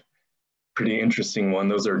a pretty interesting one.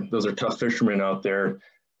 Those are tough fishermen out there.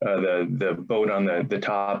 The boat on the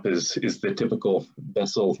top is the typical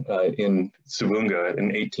vessel in Savunga,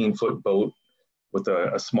 an 18-foot boat with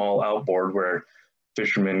a small outboard where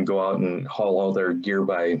fishermen go out and haul all their gear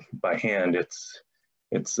by hand.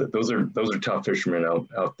 Those are tough fishermen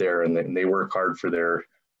out there, and they work hard for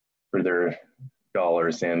their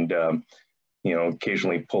dollars, and you know,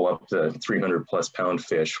 occasionally pull up the 300+ pound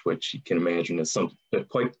fish, which you can imagine is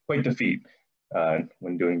quite the feat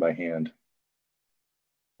when doing by hand.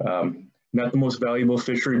 Not the most valuable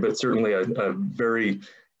fishery, but certainly a very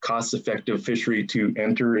cost-effective fishery to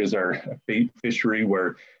enter is our bait fishery,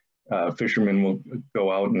 where fishermen will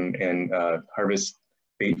go out and harvest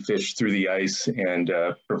bait fish through the ice and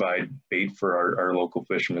provide bait for our local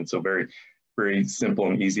fishermen. So very, very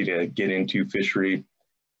simple and easy to get into fishery.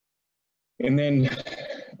 And then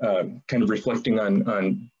kind of reflecting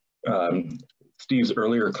on Steve's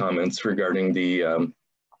earlier comments regarding the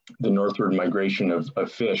northward migration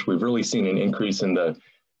of fish, we've really seen an increase in the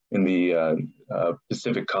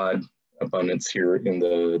Pacific cod abundance here in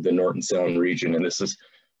the Norton Sound region, and this is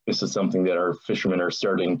something that our fishermen are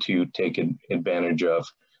starting to take advantage of.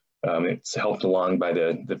 It's helped along by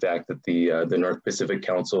the fact that the North Pacific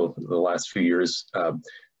Council the last few years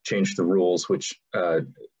changed the rules, which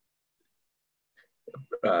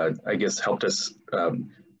I guess helped us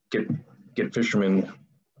get fishermen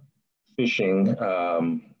fishing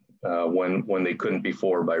when they couldn't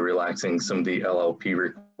before, by relaxing some of the LLP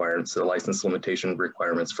requirements, the license limitation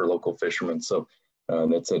requirements for local fishermen. So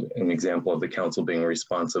that's an example of the council being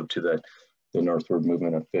responsive to the northward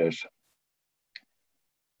movement of fish.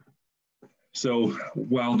 So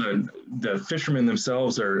while the fishermen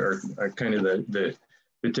themselves are kind of the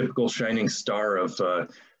typical shining star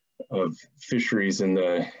of fisheries in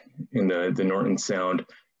the Norton Sound,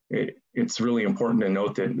 it's really important to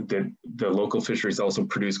note that the local fisheries also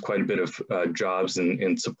produce quite a bit of jobs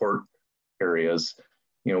in support areas.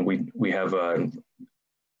 You know, we have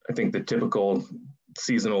I think the typical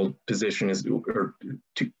seasonal position is,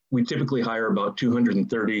 we typically hire about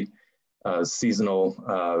 230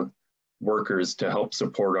 seasonal workers to help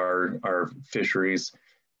support our fisheries,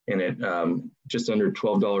 and at just under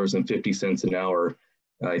 $12.50 an hour,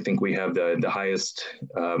 I think we have the highest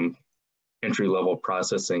entry-level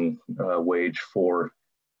processing wage for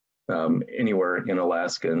anywhere in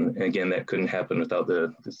Alaska. And again, that couldn't happen without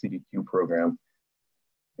the CDQ program.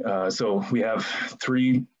 So we have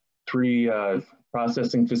three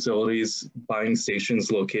processing facilities, buying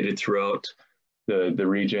stations located throughout the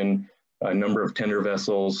region, a number of tender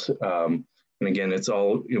vessels. And again, it's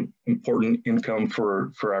all important income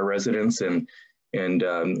for our residents. And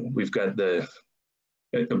we've got the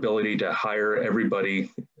ability to hire everybody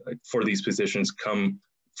for these positions come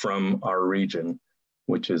from our region,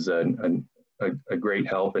 which is a great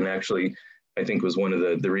help. And actually, I think was one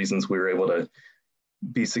of the reasons we were able to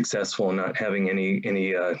be successful in not having any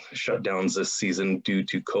shutdowns this season due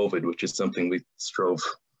to COVID, which is something we strove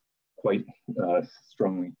quite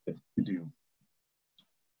strongly to do.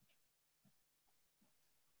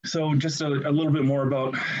 So just a little bit more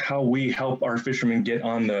about how we help our fishermen get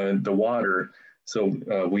on the water. So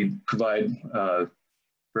we provide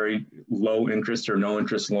very low interest or no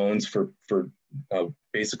interest loans for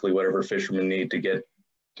basically whatever fishermen need to get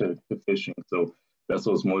to fishing. So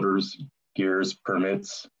vessels, motors, gears,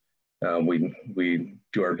 permits. We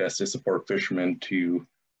do our best to support fishermen to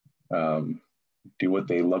do what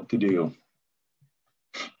they love to do.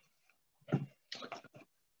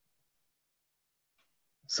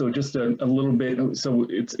 So just a little bit, so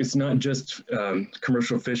it's not just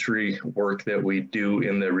commercial fishery work that we do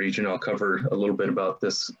in the region. I'll cover a little bit about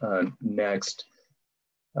this next.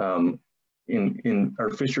 In our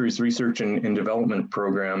fisheries research and development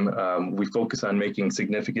program, we focus on making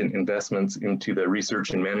significant investments into the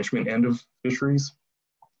research and management end of fisheries.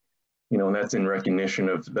 You know, and that's in recognition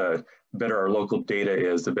of the better our local data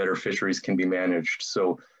is, the better fisheries can be managed.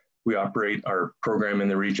 So we operate our program in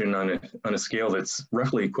the region on a scale that's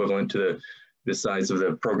roughly equivalent to the size of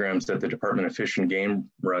the programs that the Department of Fish and Game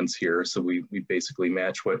runs here. So we basically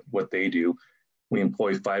match what they do. We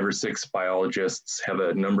employ 5 or 6 biologists, have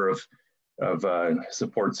a number of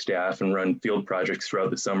support staff, and run field projects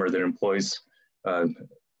throughout the summer that employs,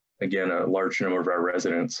 again, a large number of our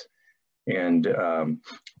residents. and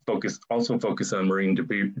also focus on marine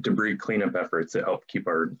debris cleanup efforts that help keep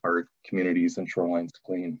our communities and shorelines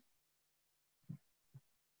clean.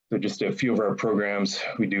 So just a few of our programs: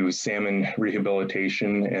 we do salmon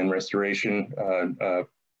rehabilitation and restoration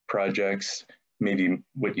projects, maybe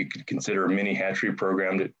what you could consider a mini hatchery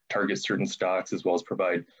program that targets certain stocks, as well as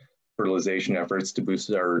provide fertilization efforts to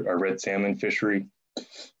boost our red salmon fishery.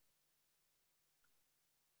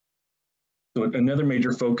 So another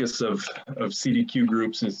major focus of CDQ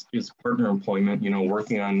groups is partner employment,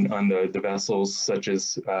 working on the vessels, such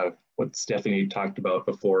as what Stephanie talked about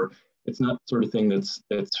before. It's not the sort of thing that's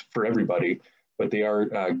for everybody, but they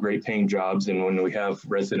are great paying jobs. And when we have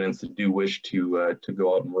residents that do wish to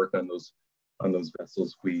go out and work on those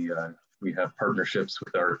vessels, we have partnerships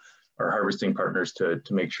with our harvesting partners to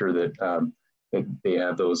make sure that that they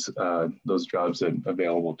have those jobs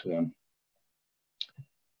available to them.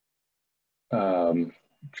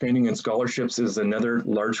 Training and scholarships is another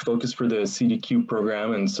large focus for the CDQ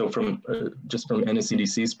program. And so just from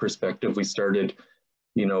NSCDC's perspective, we started,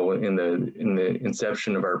 in the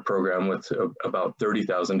inception of our program with about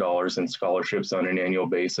 $30,000 in scholarships on an annual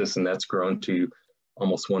basis. And that's grown to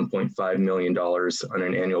almost $1.5 million on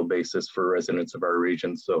an annual basis for residents of our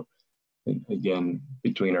region. So again,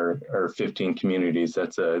 between our 15 communities,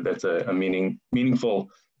 that's a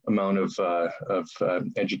meaningful amount of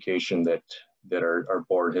education that our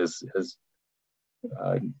board has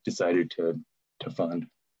decided to fund.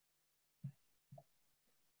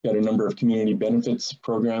 Got a number of community benefits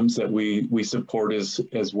programs that we support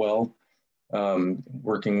as well,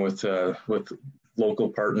 working with local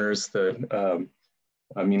partners, the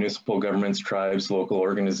municipal governments, tribes, local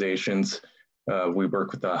organizations. We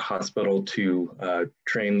work with the hospital to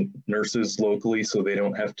train nurses locally so they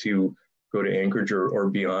don't have to go to Anchorage or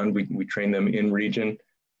beyond. We train them in region.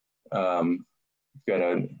 We've got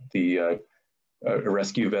a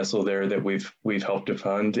rescue vessel there that we've helped to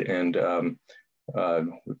fund, and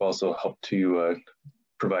we've also helped to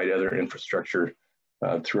provide other infrastructure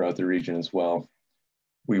throughout the region as well.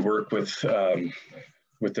 We work with the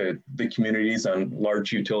communities on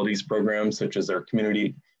large utilities programs, such as our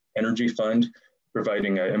Community Energy Fund,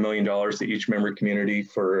 providing $1 million to each member community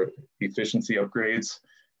for efficiency upgrades.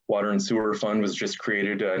 Water and Sewer Fund was just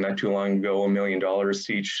created not too long ago, $1 million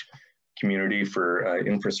to each community for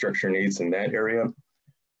infrastructure needs in that area.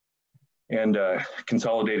 And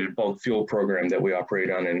consolidated bulk fuel program that we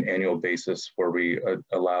operate on an annual basis, where we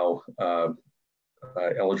allow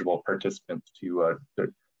eligible participants to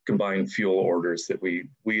combine fuel orders that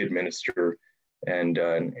we administer and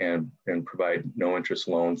provide no interest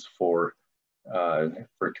loans for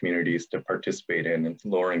communities to participate in, and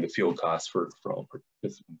lowering the fuel costs for all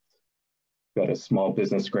participants. We've got a small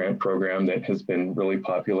business grant program that has been really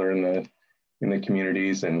popular in the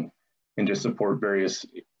communities, and to support various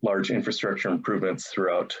large infrastructure improvements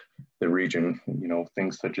throughout the region,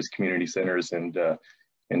 things such as community centers and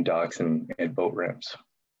docks and boat ramps.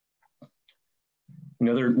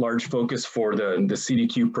 Another large focus for the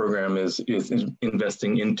CDQ program is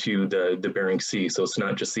investing into the Bering Sea. So it's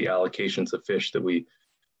not just the allocations of fish that we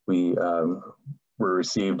were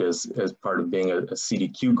received as part of being a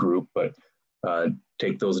CDQ group, but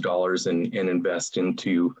take those dollars and invest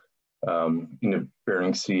into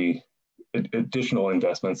Bering Sea additional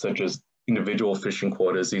investments, such as individual fishing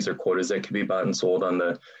quotas. These are quotas that can be bought and sold on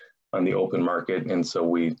the open market, and so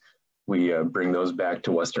we bring those back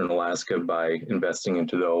to Western Alaska by investing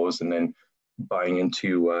into those, and then buying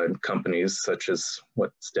into companies such as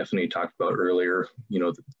what Stephanie talked about earlier.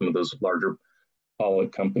 Some of those larger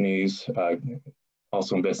pollock companies,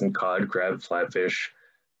 also invest in cod, crab, flatfish,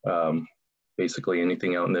 basically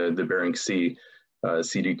anything out in the Bering Sea.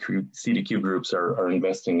 CDQ groups are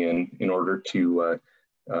investing in order to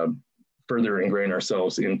further ingrain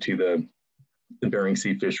ourselves into the Bering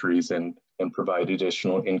Sea fisheries and provide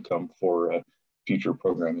additional income for future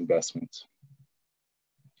program investments.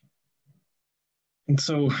 And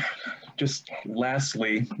so just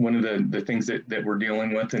lastly, one of the things that we're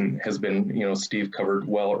dealing with, and has been, Steve covered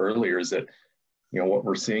well earlier, is that, what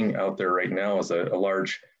we're seeing out there right now is a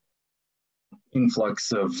large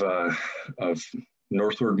influx of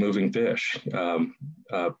northward moving fish.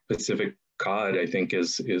 Pacific cod, I think,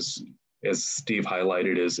 is as Steve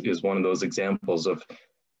highlighted, is one of those examples of,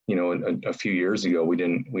 a few years ago, we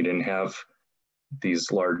didn't have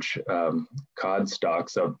these large cod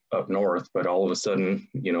stocks up north, but all of a sudden,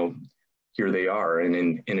 here they are, and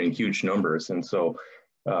in huge numbers. And so,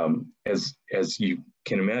 as you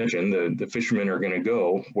can imagine, the fishermen are going to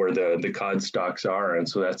go where the cod stocks are, and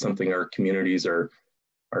so that's something our communities are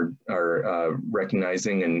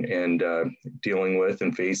recognizing and dealing with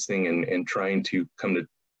and facing and trying to come to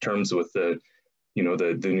terms with the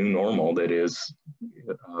new normal that is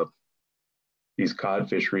these cod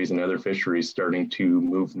fisheries and other fisheries starting to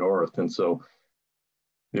move north. And so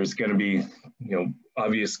there's going to be,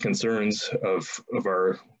 obvious concerns of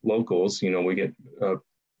our locals. We get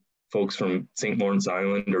folks from St. Lawrence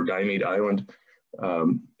Island or Diomede Island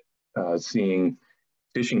seeing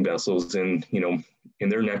fishing vessels in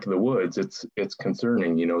their neck of the woods. It's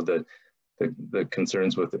concerning, the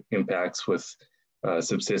concerns with impacts with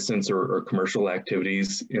subsistence or commercial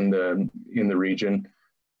activities in the region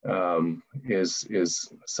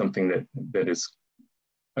is something that is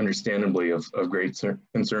understandably of great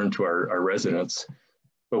concern to our residents.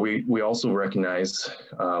 But we also recognize,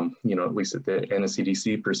 at least at the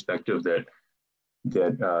NSCDC perspective, that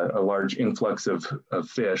a large influx of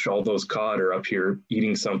fish, all those cod are up here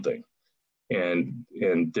eating something. And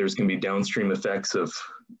there's going to be downstream effects of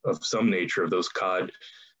some nature of those cod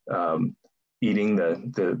eating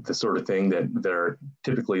the sort of thing that are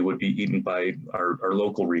typically would be eaten by our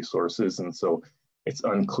local resources. And so it's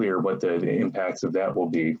unclear what the impacts of that will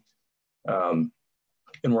be.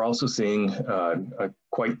 And we're also seeing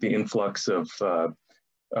quite the influx of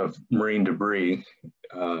marine debris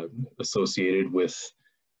associated with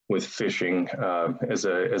fishing as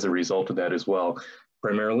a result of that as well.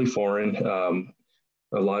 Primarily foreign,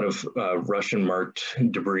 a lot of Russian marked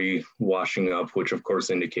debris washing up, which of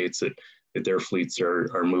course indicates that their fleets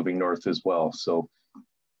are moving north as well. So,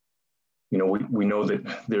 we know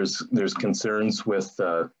that there's concerns with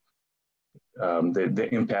the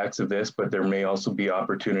impacts of this, but there may also be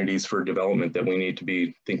opportunities for development that we need to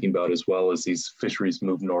be thinking about as well as these fisheries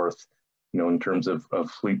move north, in terms of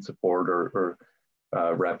fleet support or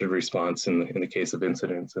rapid response in the case of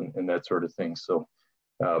incidents and that sort of thing. So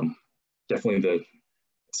definitely the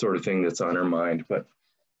sort of thing that's on our mind. But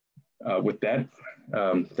with that,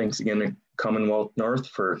 thanks again to Commonwealth North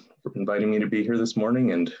for inviting me to be here this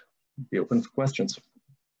morning, and be open for questions.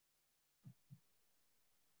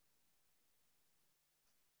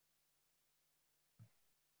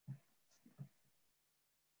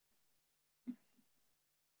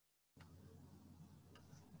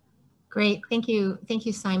 Great, thank you,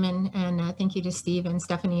 Simon, and thank you to Steve and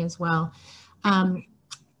Stephanie as well.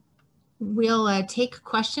 We'll take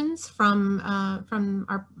questions from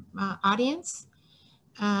our audience.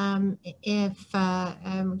 If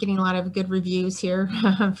I'm getting a lot of good reviews here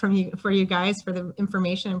for you guys for the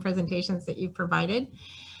information and presentations that you've provided.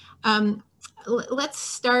 Let's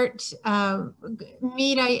start.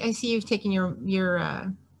 Mead, I see you've taken your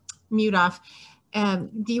mute off.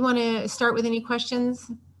 Do you want to start with any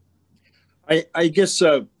questions? I guess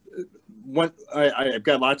I've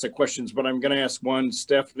got lots of questions, but I'm going to ask one,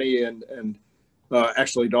 Stephanie, and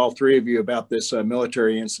actually to all three of you about this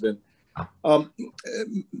military incident.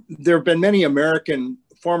 There have been many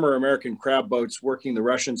former American crab boats working the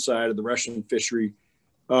Russian side of the Russian fishery.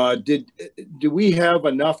 Do we have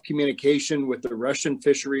enough communication with the Russian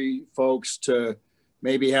fishery folks to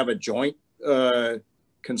maybe have a joint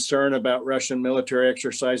concern about Russian military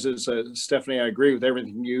exercises? Stephanie, I agree with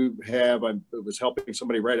everything you have. I was helping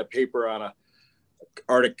somebody write a paper on a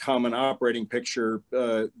Arctic Common operating picture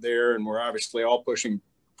there, and we're obviously all pushing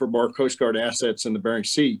for more Coast Guard assets in the Bering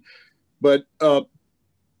Sea. But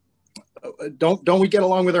don't we get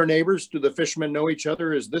along with our neighbors? Do the fishermen know each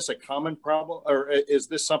other? Is this a common problem, or is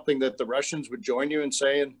this something that the Russians would join you in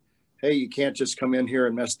saying, hey, you can't just come in here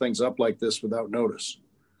and mess things up like this without notice?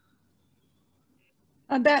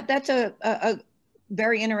 That's a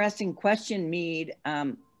very interesting question, Mead.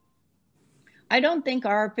 I don't think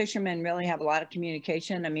our fishermen really have a lot of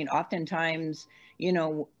communication. I mean, oftentimes,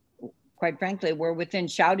 quite frankly, we're within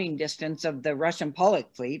shouting distance of the Russian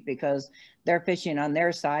Pollock fleet because they're fishing on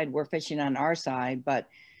their side, we're fishing on our side. But,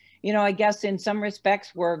 I guess in some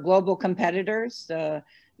respects, we're global competitors. The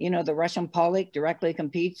Russian Pollock directly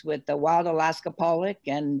competes with the wild Alaska Pollock.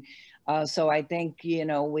 And so I think,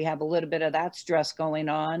 we have a little bit of that stress going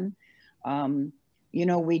on.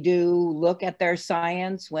 We do look at their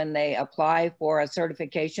science when they apply for a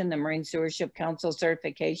certification, the Marine Stewardship Council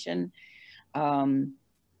certification.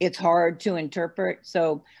 It's hard to interpret.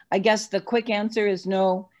 So I guess the quick answer is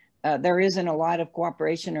no, there isn't a lot of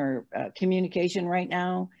cooperation or communication right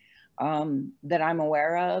now that I'm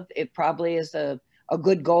aware of. It probably is a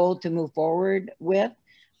good goal to move forward with,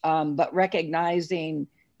 but recognizing,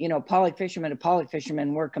 pollock fishermen to pollock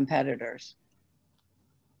fishermen, we're competitors.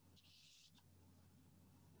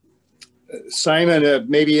 Simon,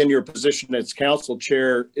 maybe in your position as council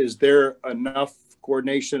chair, is there enough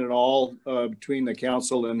coordination at all between the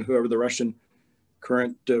council and whoever the Russian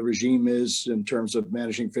current regime is in terms of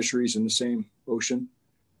managing fisheries in the same ocean?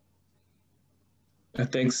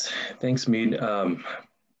 Thanks, Mead.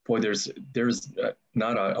 Boy, there's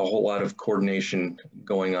not a whole lot of coordination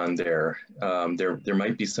going on there. There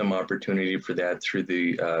might be some opportunity for that through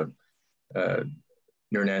the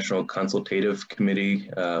International Consultative Committee,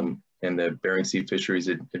 and the Bering Sea Fisheries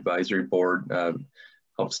Advisory Board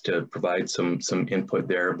helps to provide some input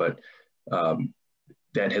there, but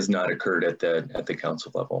that has not occurred at the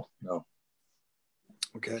council level. No.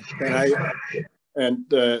 Okay,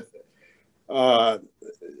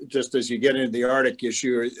 just as you get into the Arctic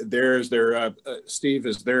issue, Steve,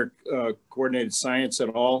 is there coordinated science at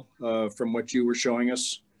all from what you were showing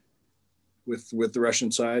us with the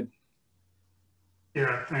Russian side?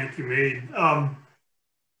 Yeah, thank you, Mead.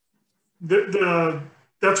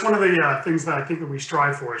 That's one of the things that I think that we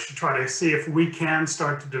strive for, is to try to see if we can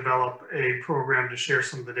start to develop a program to share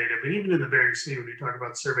some of the data. But even in the Bering Sea, when you talk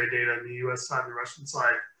about survey data on the US side and the Russian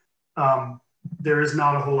side, there is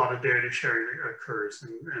not a whole lot of data sharing that occurs.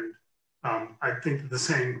 And I think the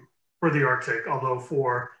same for the Arctic, although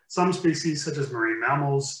for some species such as marine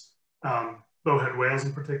mammals, bowhead whales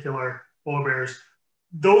in particular, polar bears,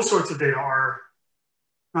 those sorts of data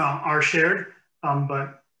are shared,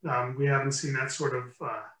 but we haven't seen that sort of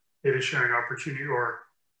data sharing opportunity or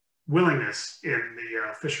willingness in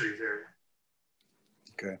the fisheries area.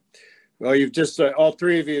 Okay. Well, you've just, all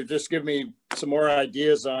three of you have just given me some more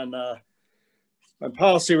ideas on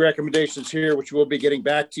policy recommendations here, which we'll be getting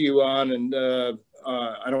back to you on. And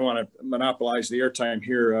I don't want to monopolize the airtime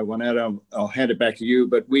here, Juanetta. I'll hand it back to you.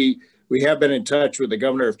 But we have been in touch with the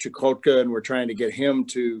governor of Chukotka, and we're trying to get him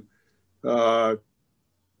to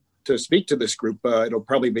speak to this group. It'll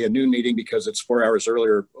probably be a noon meeting because it's 4 hours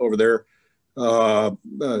earlier over there.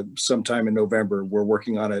 Sometime in November, we're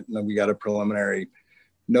working on it, and then we got a preliminary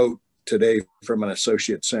note today from an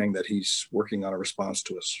associate saying that he's working on a response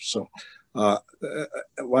to us. So,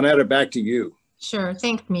 Juanetta, back to you. Sure,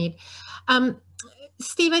 thanks, Mead.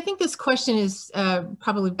 Steve, I think this question is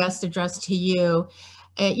probably best addressed to you.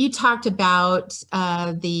 You talked about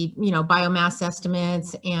the biomass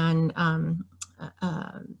estimates and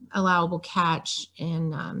allowable catch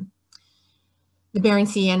in the Bering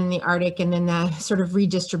Sea and in the Arctic, and then the sort of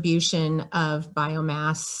redistribution of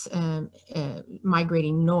biomass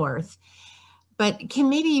migrating north. But can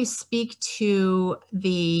maybe you speak to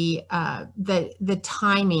the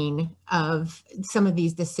timing of some of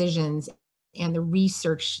these decisions and the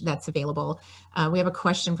research that's available? We have a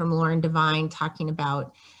question from Lauren Devine talking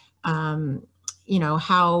about, how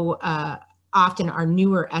often are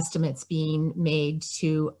newer estimates being made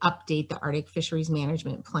to update the Arctic Fisheries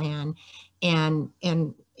Management Plan, and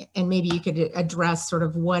maybe you could address sort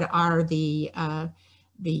of what are the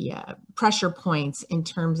pressure points in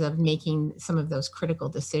terms of making some of those critical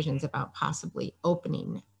decisions about possibly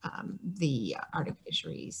opening the Arctic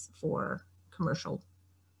fisheries for commercial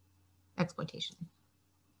exploitation.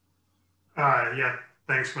 Yeah,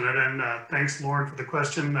 thanks, Juanetta, and thanks, Lauren, for the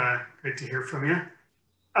question. Great to hear from you.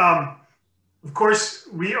 Of course,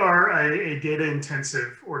 we are a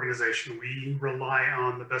data-intensive organization. We rely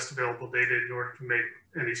on the best available data in order to make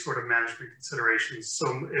any sort of management considerations.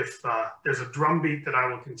 So if there's a drumbeat that I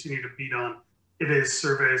will continue to beat on, it is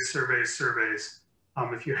surveys, surveys, surveys.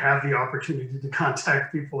 If you have the opportunity to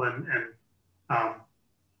contact people and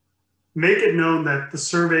make it known that the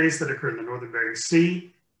surveys that occur in the Northern Bering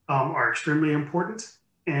Sea are extremely important,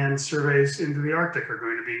 and surveys into the Arctic are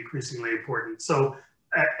going to be increasingly important. So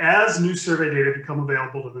as new survey data become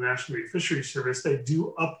available to the National Marine Fisheries Service, they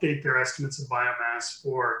do update their estimates of biomass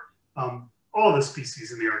for all the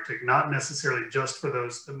species in the Arctic, not necessarily just for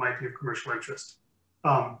those that might be of commercial interest.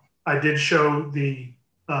 I did show the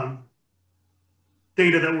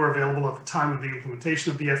data that were available at the time of the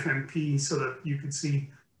implementation of the FMP so that you could see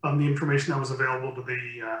the information that was available to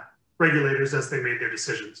the regulators as they made their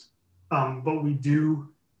decisions. But we do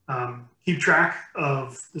keep track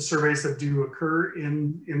of the surveys that do occur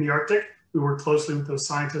in the Arctic. We work closely with those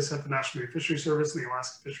scientists at the National Marine Fisheries Service and the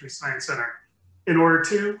Alaska Fisheries Science Center in order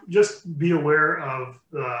to just be aware of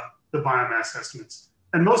the biomass estimates.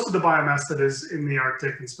 And most of the biomass that is in the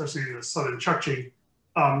Arctic, especially in the southern Chukchi,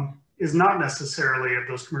 is not necessarily of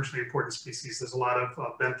those commercially important species. There's a lot of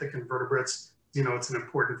benthic invertebrates. It's an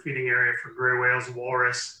important feeding area for gray whales,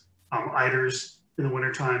 walrus, eiders in the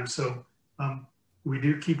wintertime. So we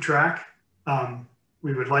do keep track.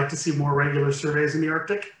 We would like to see more regular surveys in the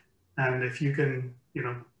Arctic. And if you can,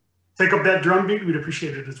 take up that drumbeat, we'd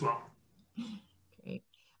appreciate it as well. Great.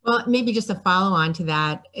 Well, maybe just a follow on to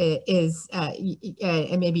that is,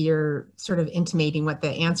 and maybe you're sort of intimating what the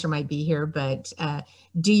answer might be here, but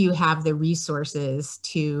do you have the resources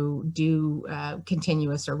to do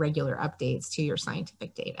continuous or regular updates to your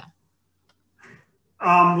scientific data?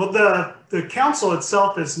 Well, the council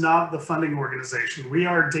itself is not the funding organization. We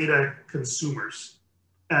are data consumers.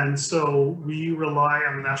 And so we rely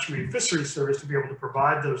on the National Marine Fisheries Service to be able to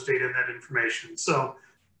provide those data and that information. So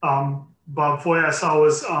Bob Foy, I saw,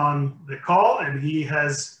 was on the call, and he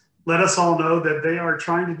has let us all know that they are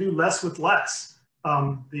trying to do less with less.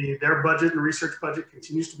 Their budget and research budget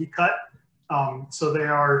continues to be cut. So they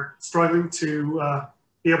are struggling to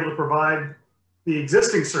be able to provide the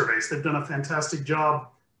existing surveys. They've done a fantastic job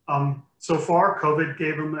so far. COVID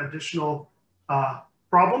gave them additional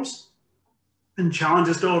problems and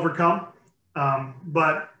challenges to overcome.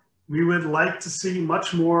 But we would like to see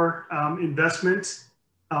much more investment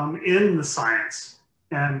in the science.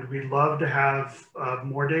 And we'd love to have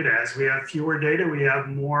more data. As we have fewer data, we have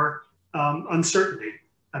more uncertainty.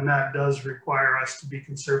 And that does require us to be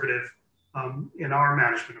conservative in our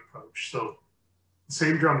management approach. So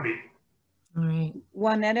same drumbeat. All right.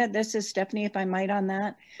 Juanetta, this is Stephanie, if I might on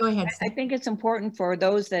that. Go ahead. I think it's important for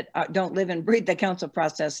those that don't live and breathe the council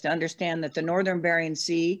process to understand that the Northern Bering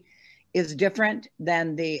Sea is different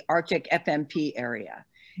than the Arctic FMP area.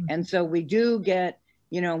 Mm-hmm. And so we do get,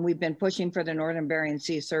 you know, we've been pushing for the Northern Bering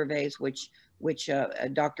Sea surveys, which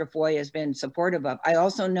Dr. Foy has been supportive of. I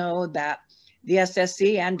also know that the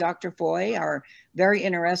SSC and Dr. Foy are very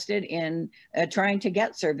interested in trying to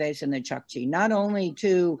get surveys in the Chukchi, not only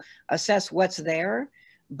to assess what's there,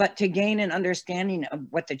 but to gain an understanding of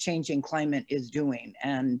what the changing climate is doing.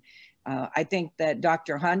 And I think that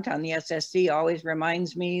Dr. Hunt on the SSC always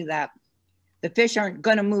reminds me that the fish aren't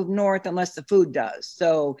going to move north unless the food does.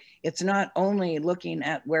 So it's not only looking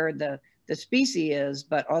at where the species is,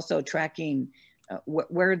 but also tracking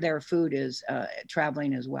where their food is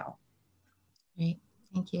traveling as well. Great,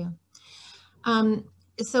 thank you.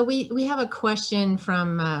 So we have a question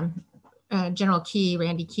from General Key,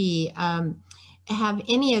 Randy Key. Have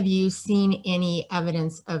any of you seen any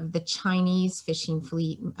evidence of the Chinese fishing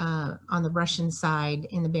fleet on the Russian side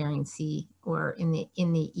in the Bering Sea or in the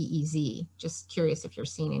EEZ? Just curious if you're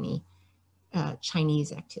seeing any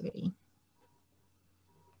Chinese activity.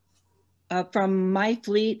 From my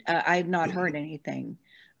fleet, I've not heard anything.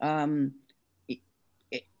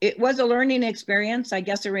 It was a learning experience. I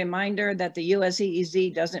guess a reminder that the US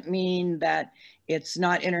EEZ doesn't mean that it's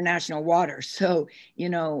not international water. So, you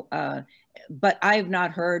know, but I've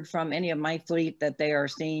not heard from any of my fleet that they are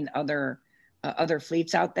seeing other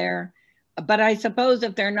fleets out there. But I suppose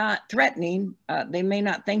if they're not threatening, they may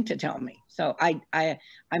not think to tell me. So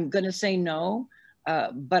I'm going to say no,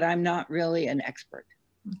 but I'm not really an expert.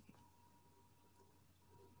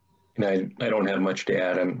 And I don't have much to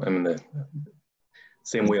add. I'm in the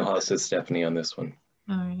same wheelhouse as Stephanie on this one.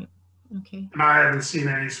 All right. Okay. And I haven't seen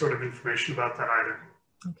any sort of information about that either.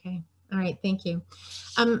 Okay. All right. Thank you.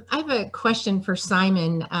 I have a question for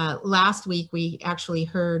Simon. Last week, we actually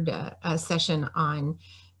heard a session on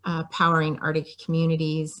powering Arctic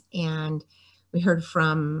communities, and we heard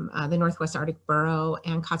from the Northwest Arctic Borough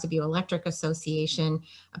and Kotzebue Electric Association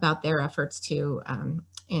about their efforts to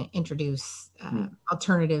introduce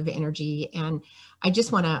alternative energy. And I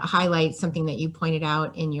just want to highlight something that you pointed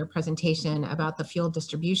out in your presentation about the fuel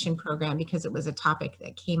distribution program, because it was a topic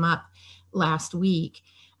that came up last week.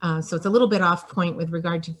 So it's a little bit off point with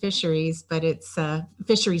regard to fisheries, but it's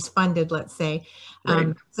fisheries funded, let's say.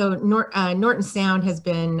 Right. So Norton Sound has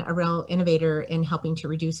been a real innovator in helping to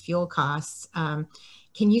reduce fuel costs.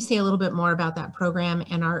 Can you say a little bit more about that program,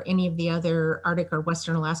 and are any of the other Arctic or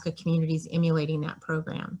Western Alaska communities emulating that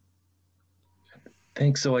program?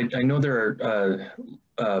 Thanks. So I know there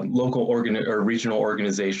are local or regional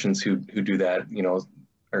organizations who do that. You know,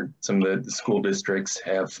 or some of the school districts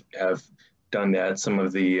have done that. Some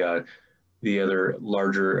of the other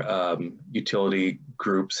larger utility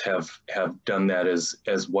groups have done that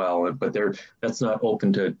as well. But that's not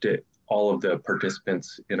open to all of the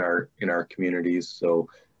participants in our communities. So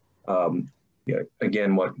yeah,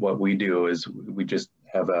 again, what we do is we just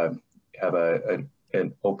have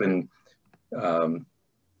an open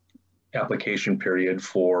application period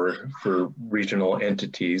for regional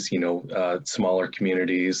entities, you know, smaller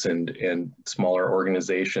communities and smaller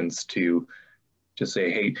organizations to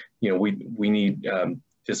say, hey, you know, we need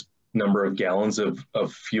this number of gallons of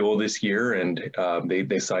fuel this year, and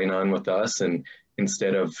they sign on with us, and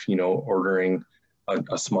instead of, you know, ordering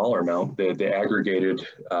a smaller amount, the aggregated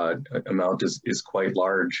amount is quite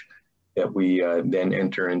large, that we then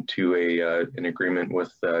enter into an agreement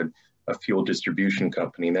with a fuel distribution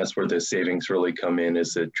company. And that's where the savings really come in,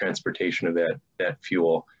 is the transportation of that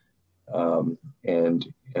fuel. And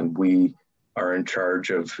we are in charge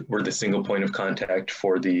of, we're the single point of contact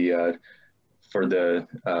for the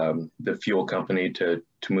fuel company to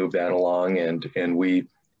move that along, and we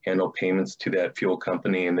handle payments to that fuel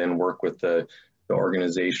company, and then work with the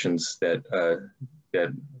organizations that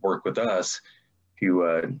work with us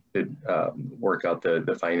to work out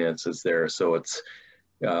the finances there. So it's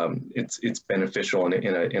beneficial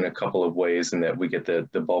in a couple of ways, in that we get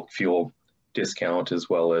the bulk fuel discount, as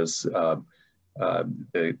well as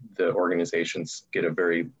the organizations get a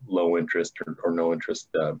very low interest or no interest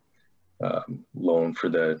loan for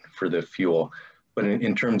the fuel. But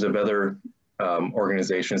in terms of other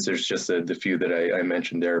organizations, there's just the few that I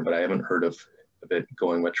mentioned there, but I haven't heard of it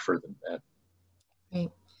going much further than that. Great.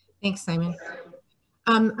 Thanks, Simon.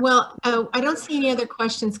 Well, I don't see any other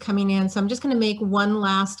questions coming in, so I'm just going to make one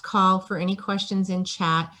last call for any questions in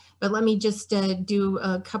chat. But let me just do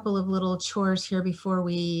a couple of little chores here before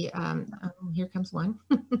we, here comes one.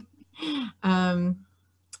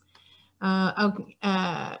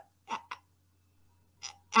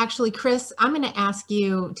 Actually, Chris, I'm going to ask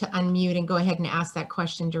you to unmute and go ahead and ask that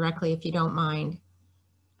question directly, if you don't mind.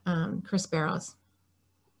 Chris Barrows.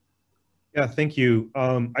 Yeah, thank you.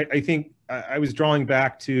 I think I was drawing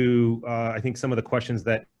back to, I think, some of the questions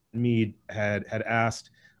that Mead had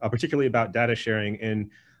asked, particularly about data sharing. And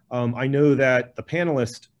I know that the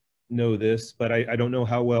panelists know this, but I don't know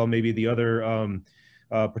how well maybe the other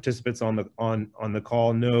participants on the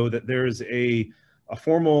call know that there's a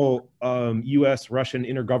formal U.S.-Russian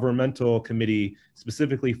intergovernmental committee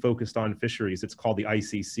specifically focused on fisheries. It's called the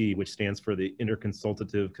ICC, which stands for the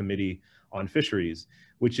Interconsultative Committee on Fisheries,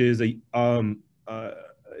 which is the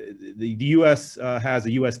U.S. has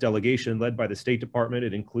a U.S. delegation led by the State Department.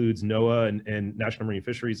 It includes NOAA and National Marine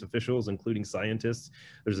Fisheries officials, including scientists.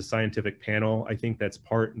 There's a scientific panel, I think, that's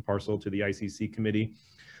part and parcel to the ICC committee.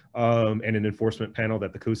 And an enforcement panel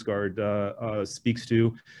that the Coast Guard speaks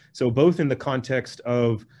to. So both in the context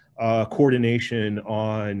of coordination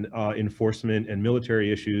on enforcement and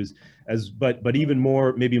military issues, but even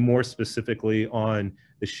more, maybe more specifically on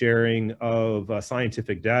the sharing of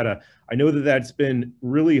scientific data. I know that that's been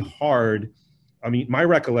really hard. I mean, my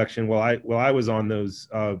recollection while I was on those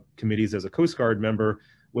committees as a Coast Guard member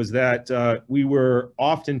was that we were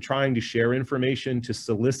often trying to share information to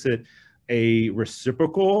solicit a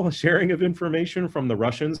reciprocal sharing of information from the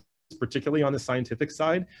Russians, particularly on the scientific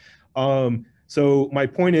side. So my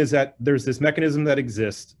point is that there's this mechanism that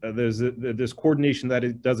exists. There's coordination that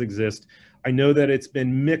it does exist. I know that it's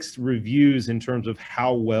been mixed reviews in terms of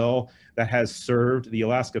how well that has served the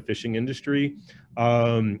Alaska fishing industry,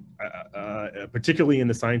 particularly in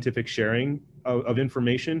the scientific sharing of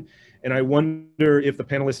information. And I wonder if the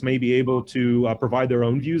panelists may be able to provide their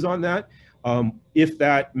own views on that. If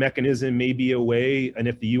that mechanism may be a way, and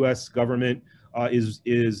if the U.S. government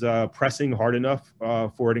is pressing hard enough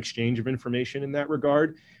for an exchange of information in that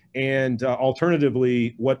regard, and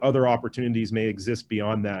alternatively, what other opportunities may exist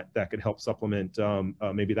beyond that could help supplement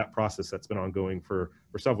maybe that process that's been ongoing for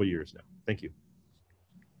several years now. Thank you.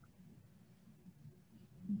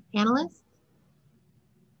 Panelists?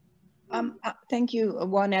 Thank you,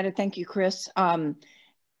 Juanetta. Thank you, Chris.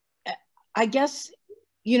 I guess,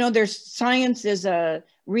 you know, there's science is a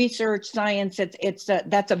research science.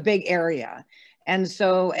 That's a big area. And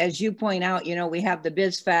so as you point out, you know, we have the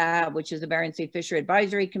BizFab, which is the Bering Sea Fishery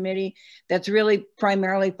Advisory Committee, that's really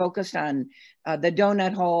primarily focused on the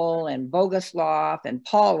donut hole and Bogusloff and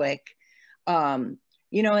pollock.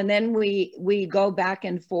 You know, and then we go back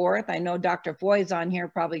and forth. I know Dr. Foy's on here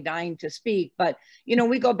probably dying to speak, but, you know,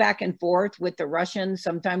 we go back and forth with the Russians.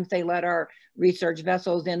 Sometimes they let our research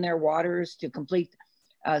vessels in their waters to complete.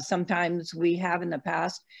 Sometimes we have in the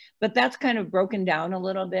past, but that's kind of broken down a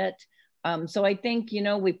little bit. So I think, you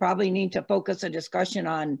know, we probably need to focus a discussion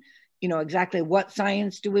on, you know, exactly what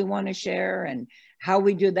science do we want to share and how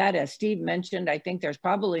we do that. As Steve mentioned, I think there's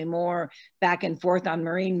probably more back and forth on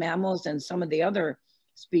marine mammals and some of the other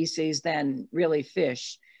species than really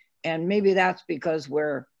fish. And maybe that's because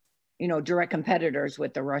we're, you know, direct competitors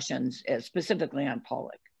with the Russians, specifically on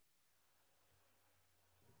pollock.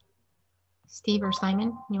 Steve or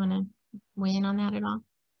Simon, you want to weigh in on that at all?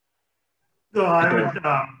 So I would,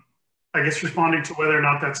 I guess, responding to whether or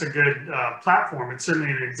not that's a good platform. It's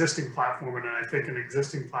certainly an existing platform, and I think an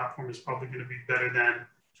existing platform is probably going to be better than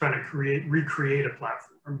trying to recreate a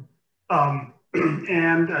platform.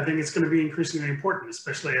 And I think it's going to be increasingly important,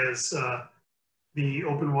 especially as the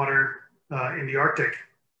open water in the Arctic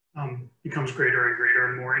becomes greater and greater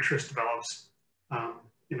and more interest develops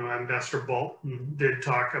Ambassador Bolton did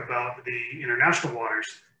talk about the international waters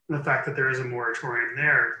and the fact that there is a moratorium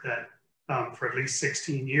there that for at least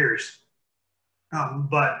 16 years.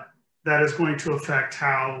 But that is going to affect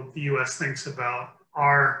how the U.S. thinks about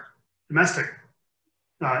our domestic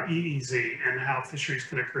EEZ and how fisheries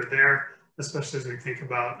can occur there, especially as we think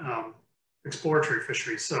about exploratory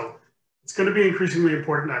fisheries. So it's going to be increasingly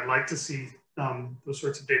important. I'd like to see those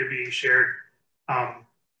sorts of data being shared.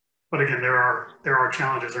 But again, there are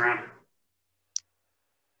challenges around it.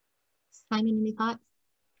 Simon, any thoughts?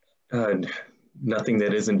 Nothing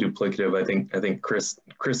that isn't duplicative. I think Chris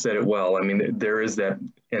said it well. I mean, there is that,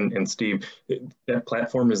 and Steve, that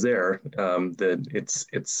platform is there. That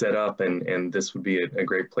it's set up, and this would be a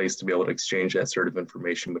great place to be able to exchange that sort of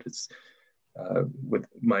information. But it's with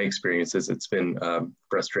my experiences, it's been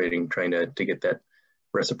frustrating trying to get that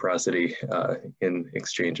reciprocity in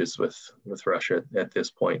exchanges with Russia at this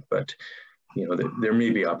point. But there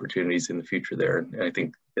may be opportunities in the future there, and I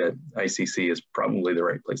think that ICC is probably the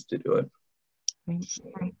right place to do it.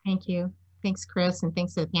 Great. Thank you. Thanks, Chris, and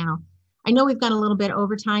thanks to the panel. I know we've got a little bit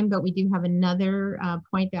over time, but we do have another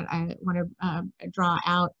point that I want to draw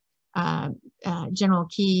out. General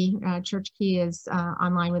Key, Church Key, is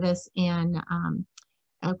online with us, and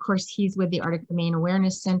of course, he's with the Arctic Domain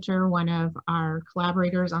Awareness Center, one of our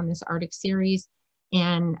collaborators on this Arctic series,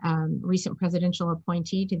 and recent presidential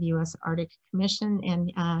appointee to the U.S. Arctic Commission.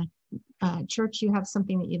 And Church, you have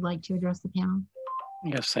something that you'd like to address the panel?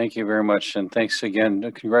 Yes, thank you very much. And thanks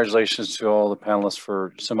again. Congratulations to all the panelists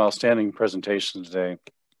for some outstanding presentations today.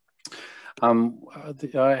 I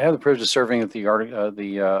have the privilege of serving at the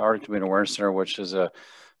Arctic Domain Awareness Center, which is a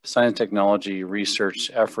science technology research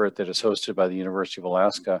effort that is hosted by the University of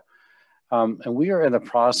Alaska. And we are in the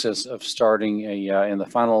process of starting getting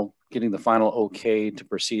the final okay to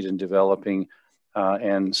proceed in developing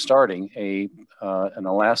and starting an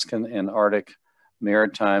Alaskan and Arctic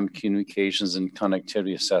maritime communications and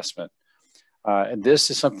connectivity assessment. And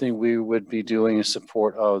this is something we would be doing in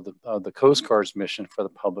support of the Coast Guard's mission for the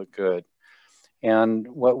public good. And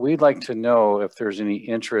what we'd like to know, if there's any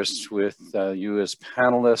interest with you as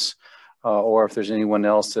panelists, or if there's anyone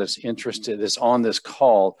else that's interested, that's on this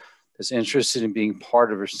call, that's interested in being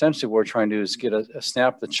part of, essentially what we're trying to do is get a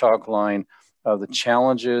snap the chalk line of the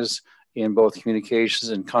challenges in both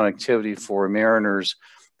communications and connectivity for mariners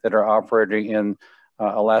that are operating in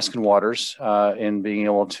Alaskan waters, in being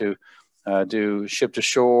able to do ship to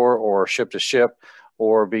shore or ship to ship,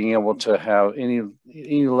 or being able to have any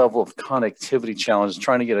level of connectivity challenges,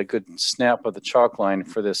 trying to get a good snap of the chalk line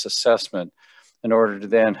for this assessment in order to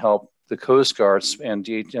then help the Coast Guards and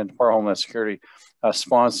Department of Homeland Security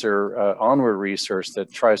sponsor onward research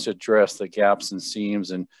that tries to address the gaps and seams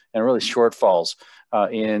and really shortfalls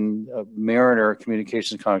in mariner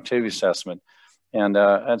communication connectivity assessment.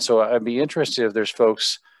 And so I'd be interested if there's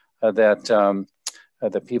folks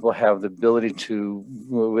that people have the ability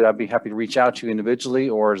to, I'd be happy to reach out to you individually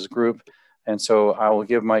or as a group. And so I will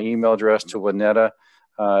give my email address to Juanetta,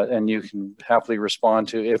 and you can happily respond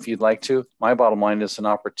to if you'd like to. My bottom line is an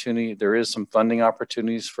opportunity. There is some funding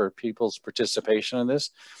opportunities for people's participation in this.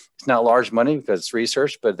 It's not large money because it's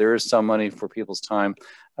research, but there is some money for people's time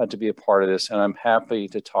to be a part of this. And I'm happy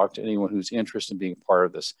to talk to anyone who's interested in being a part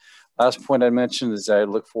of this. Last point I mentioned is I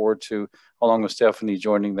look forward to, along with Stephanie,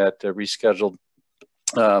 joining that rescheduled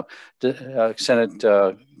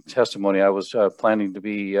Senate testimony. I was planning to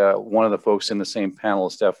be one of the folks in the same panel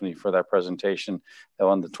as Stephanie for that presentation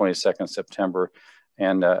on the 22nd of September.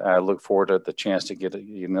 And I look forward to the chance to get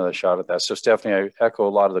another shot at that. So Stephanie, I echo a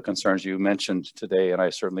lot of the concerns you mentioned today, and I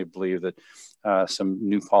certainly believe that some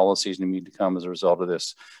new policies need to come as a result of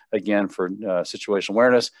this, again, for situational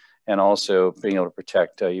awareness and also being able to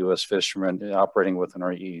protect U.S. fishermen operating within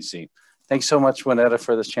our EEZ. Thanks so much, Juanetta,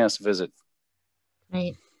 for this chance to visit.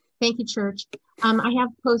 Great. Thank you, Church. I have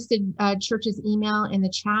posted Church's email in the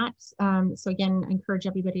chat. So again, I encourage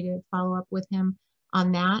everybody to follow up with him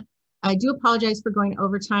on that. I do apologize for going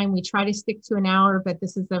over time. We try to stick to an hour, but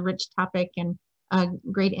this is a rich topic and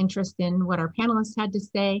great interest in what our panelists had to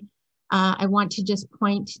say. I want to just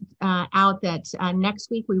point out that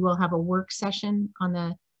next week we will have a work session on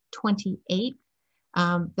the 28th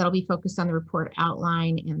that'll be focused on the report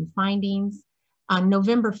outline and findings. On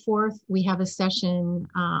November 4th, we have a session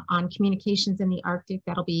on communications in the Arctic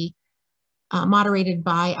that'll be moderated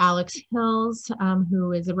by Alex Hills,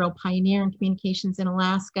 who is a real pioneer in communications in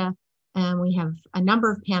Alaska. And we have a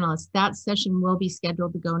number of panelists. That session will be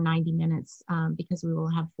scheduled to go 90 minutes because we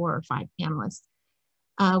will have 4 or 5 panelists.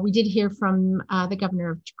 We did hear from the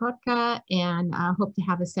governor of Chukotka and hope to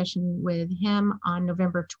have a session with him on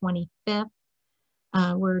November 25th.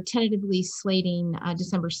 We're tentatively slating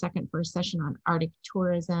December 2nd for a session on Arctic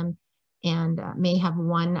tourism, and may have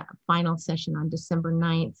one final session on December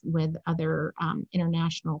 9th with other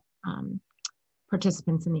international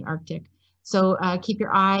participants in the Arctic. So keep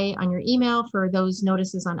your eye on your email for those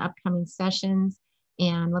notices on upcoming sessions.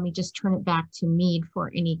 And let me just turn it back to Mead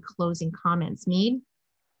for any closing comments. Mead?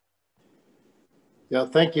 Yeah,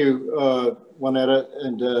 thank you, Juanetta.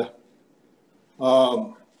 And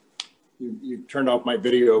you turned off my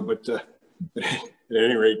video, but at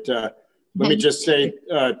any rate, let me just say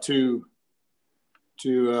to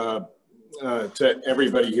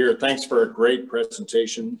everybody here, thanks for a great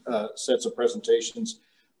presentation, sets of presentations.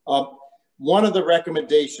 One of the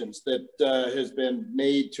recommendations that has been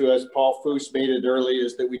made to us, Paul Foose made it early,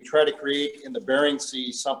 is that we try to create in the Bering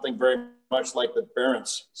Sea something very much like the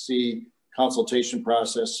Barents Sea consultation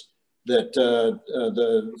process that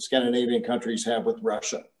the Scandinavian countries have with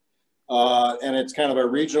Russia. And it's kind of a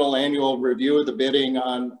regional annual review of the bidding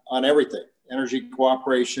on everything: energy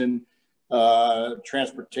cooperation,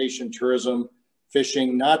 transportation, tourism,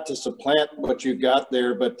 fishing, not to supplant what you've got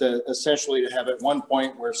there, but essentially to have at one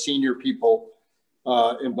point where senior people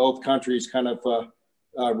in both countries kind of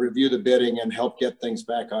review the bidding and help get things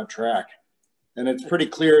back on track. And it's pretty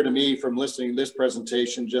clear to me from listening to this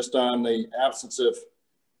presentation, just on the absence of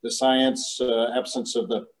the science, absence of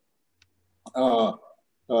the,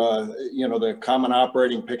 the common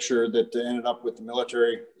operating picture that ended up with the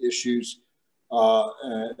military issues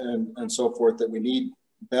and so forth, that we need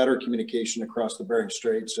better communication across the Bering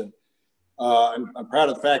Straits. And I'm proud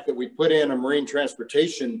of the fact that we put in a marine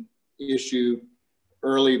transportation issue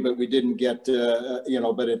early, but we didn't get,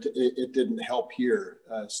 but it didn't help here,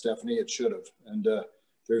 Stephanie. It should have. And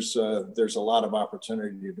there's a lot of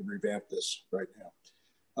opportunity to revamp this right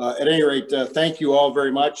now. At any rate, thank you all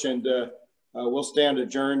very much, and we'll stand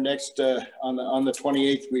adjourned. Next on the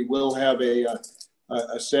 28th, we will have a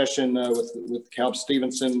session with Cal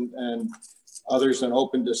Stevenson and others, an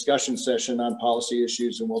open discussion session on policy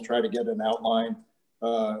issues, and we'll try to get an outline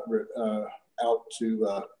out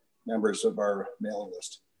to members of our mailing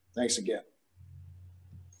list. Thanks again.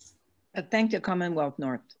 Thank you, Commonwealth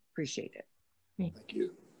North. Appreciate it. Great. Thank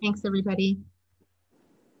you. Thanks, everybody.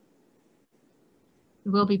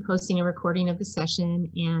 We'll be posting a recording of the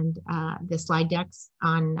session and the slide decks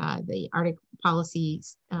on the Arctic Policy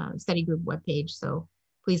Study Group webpage. So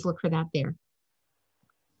please look for that there.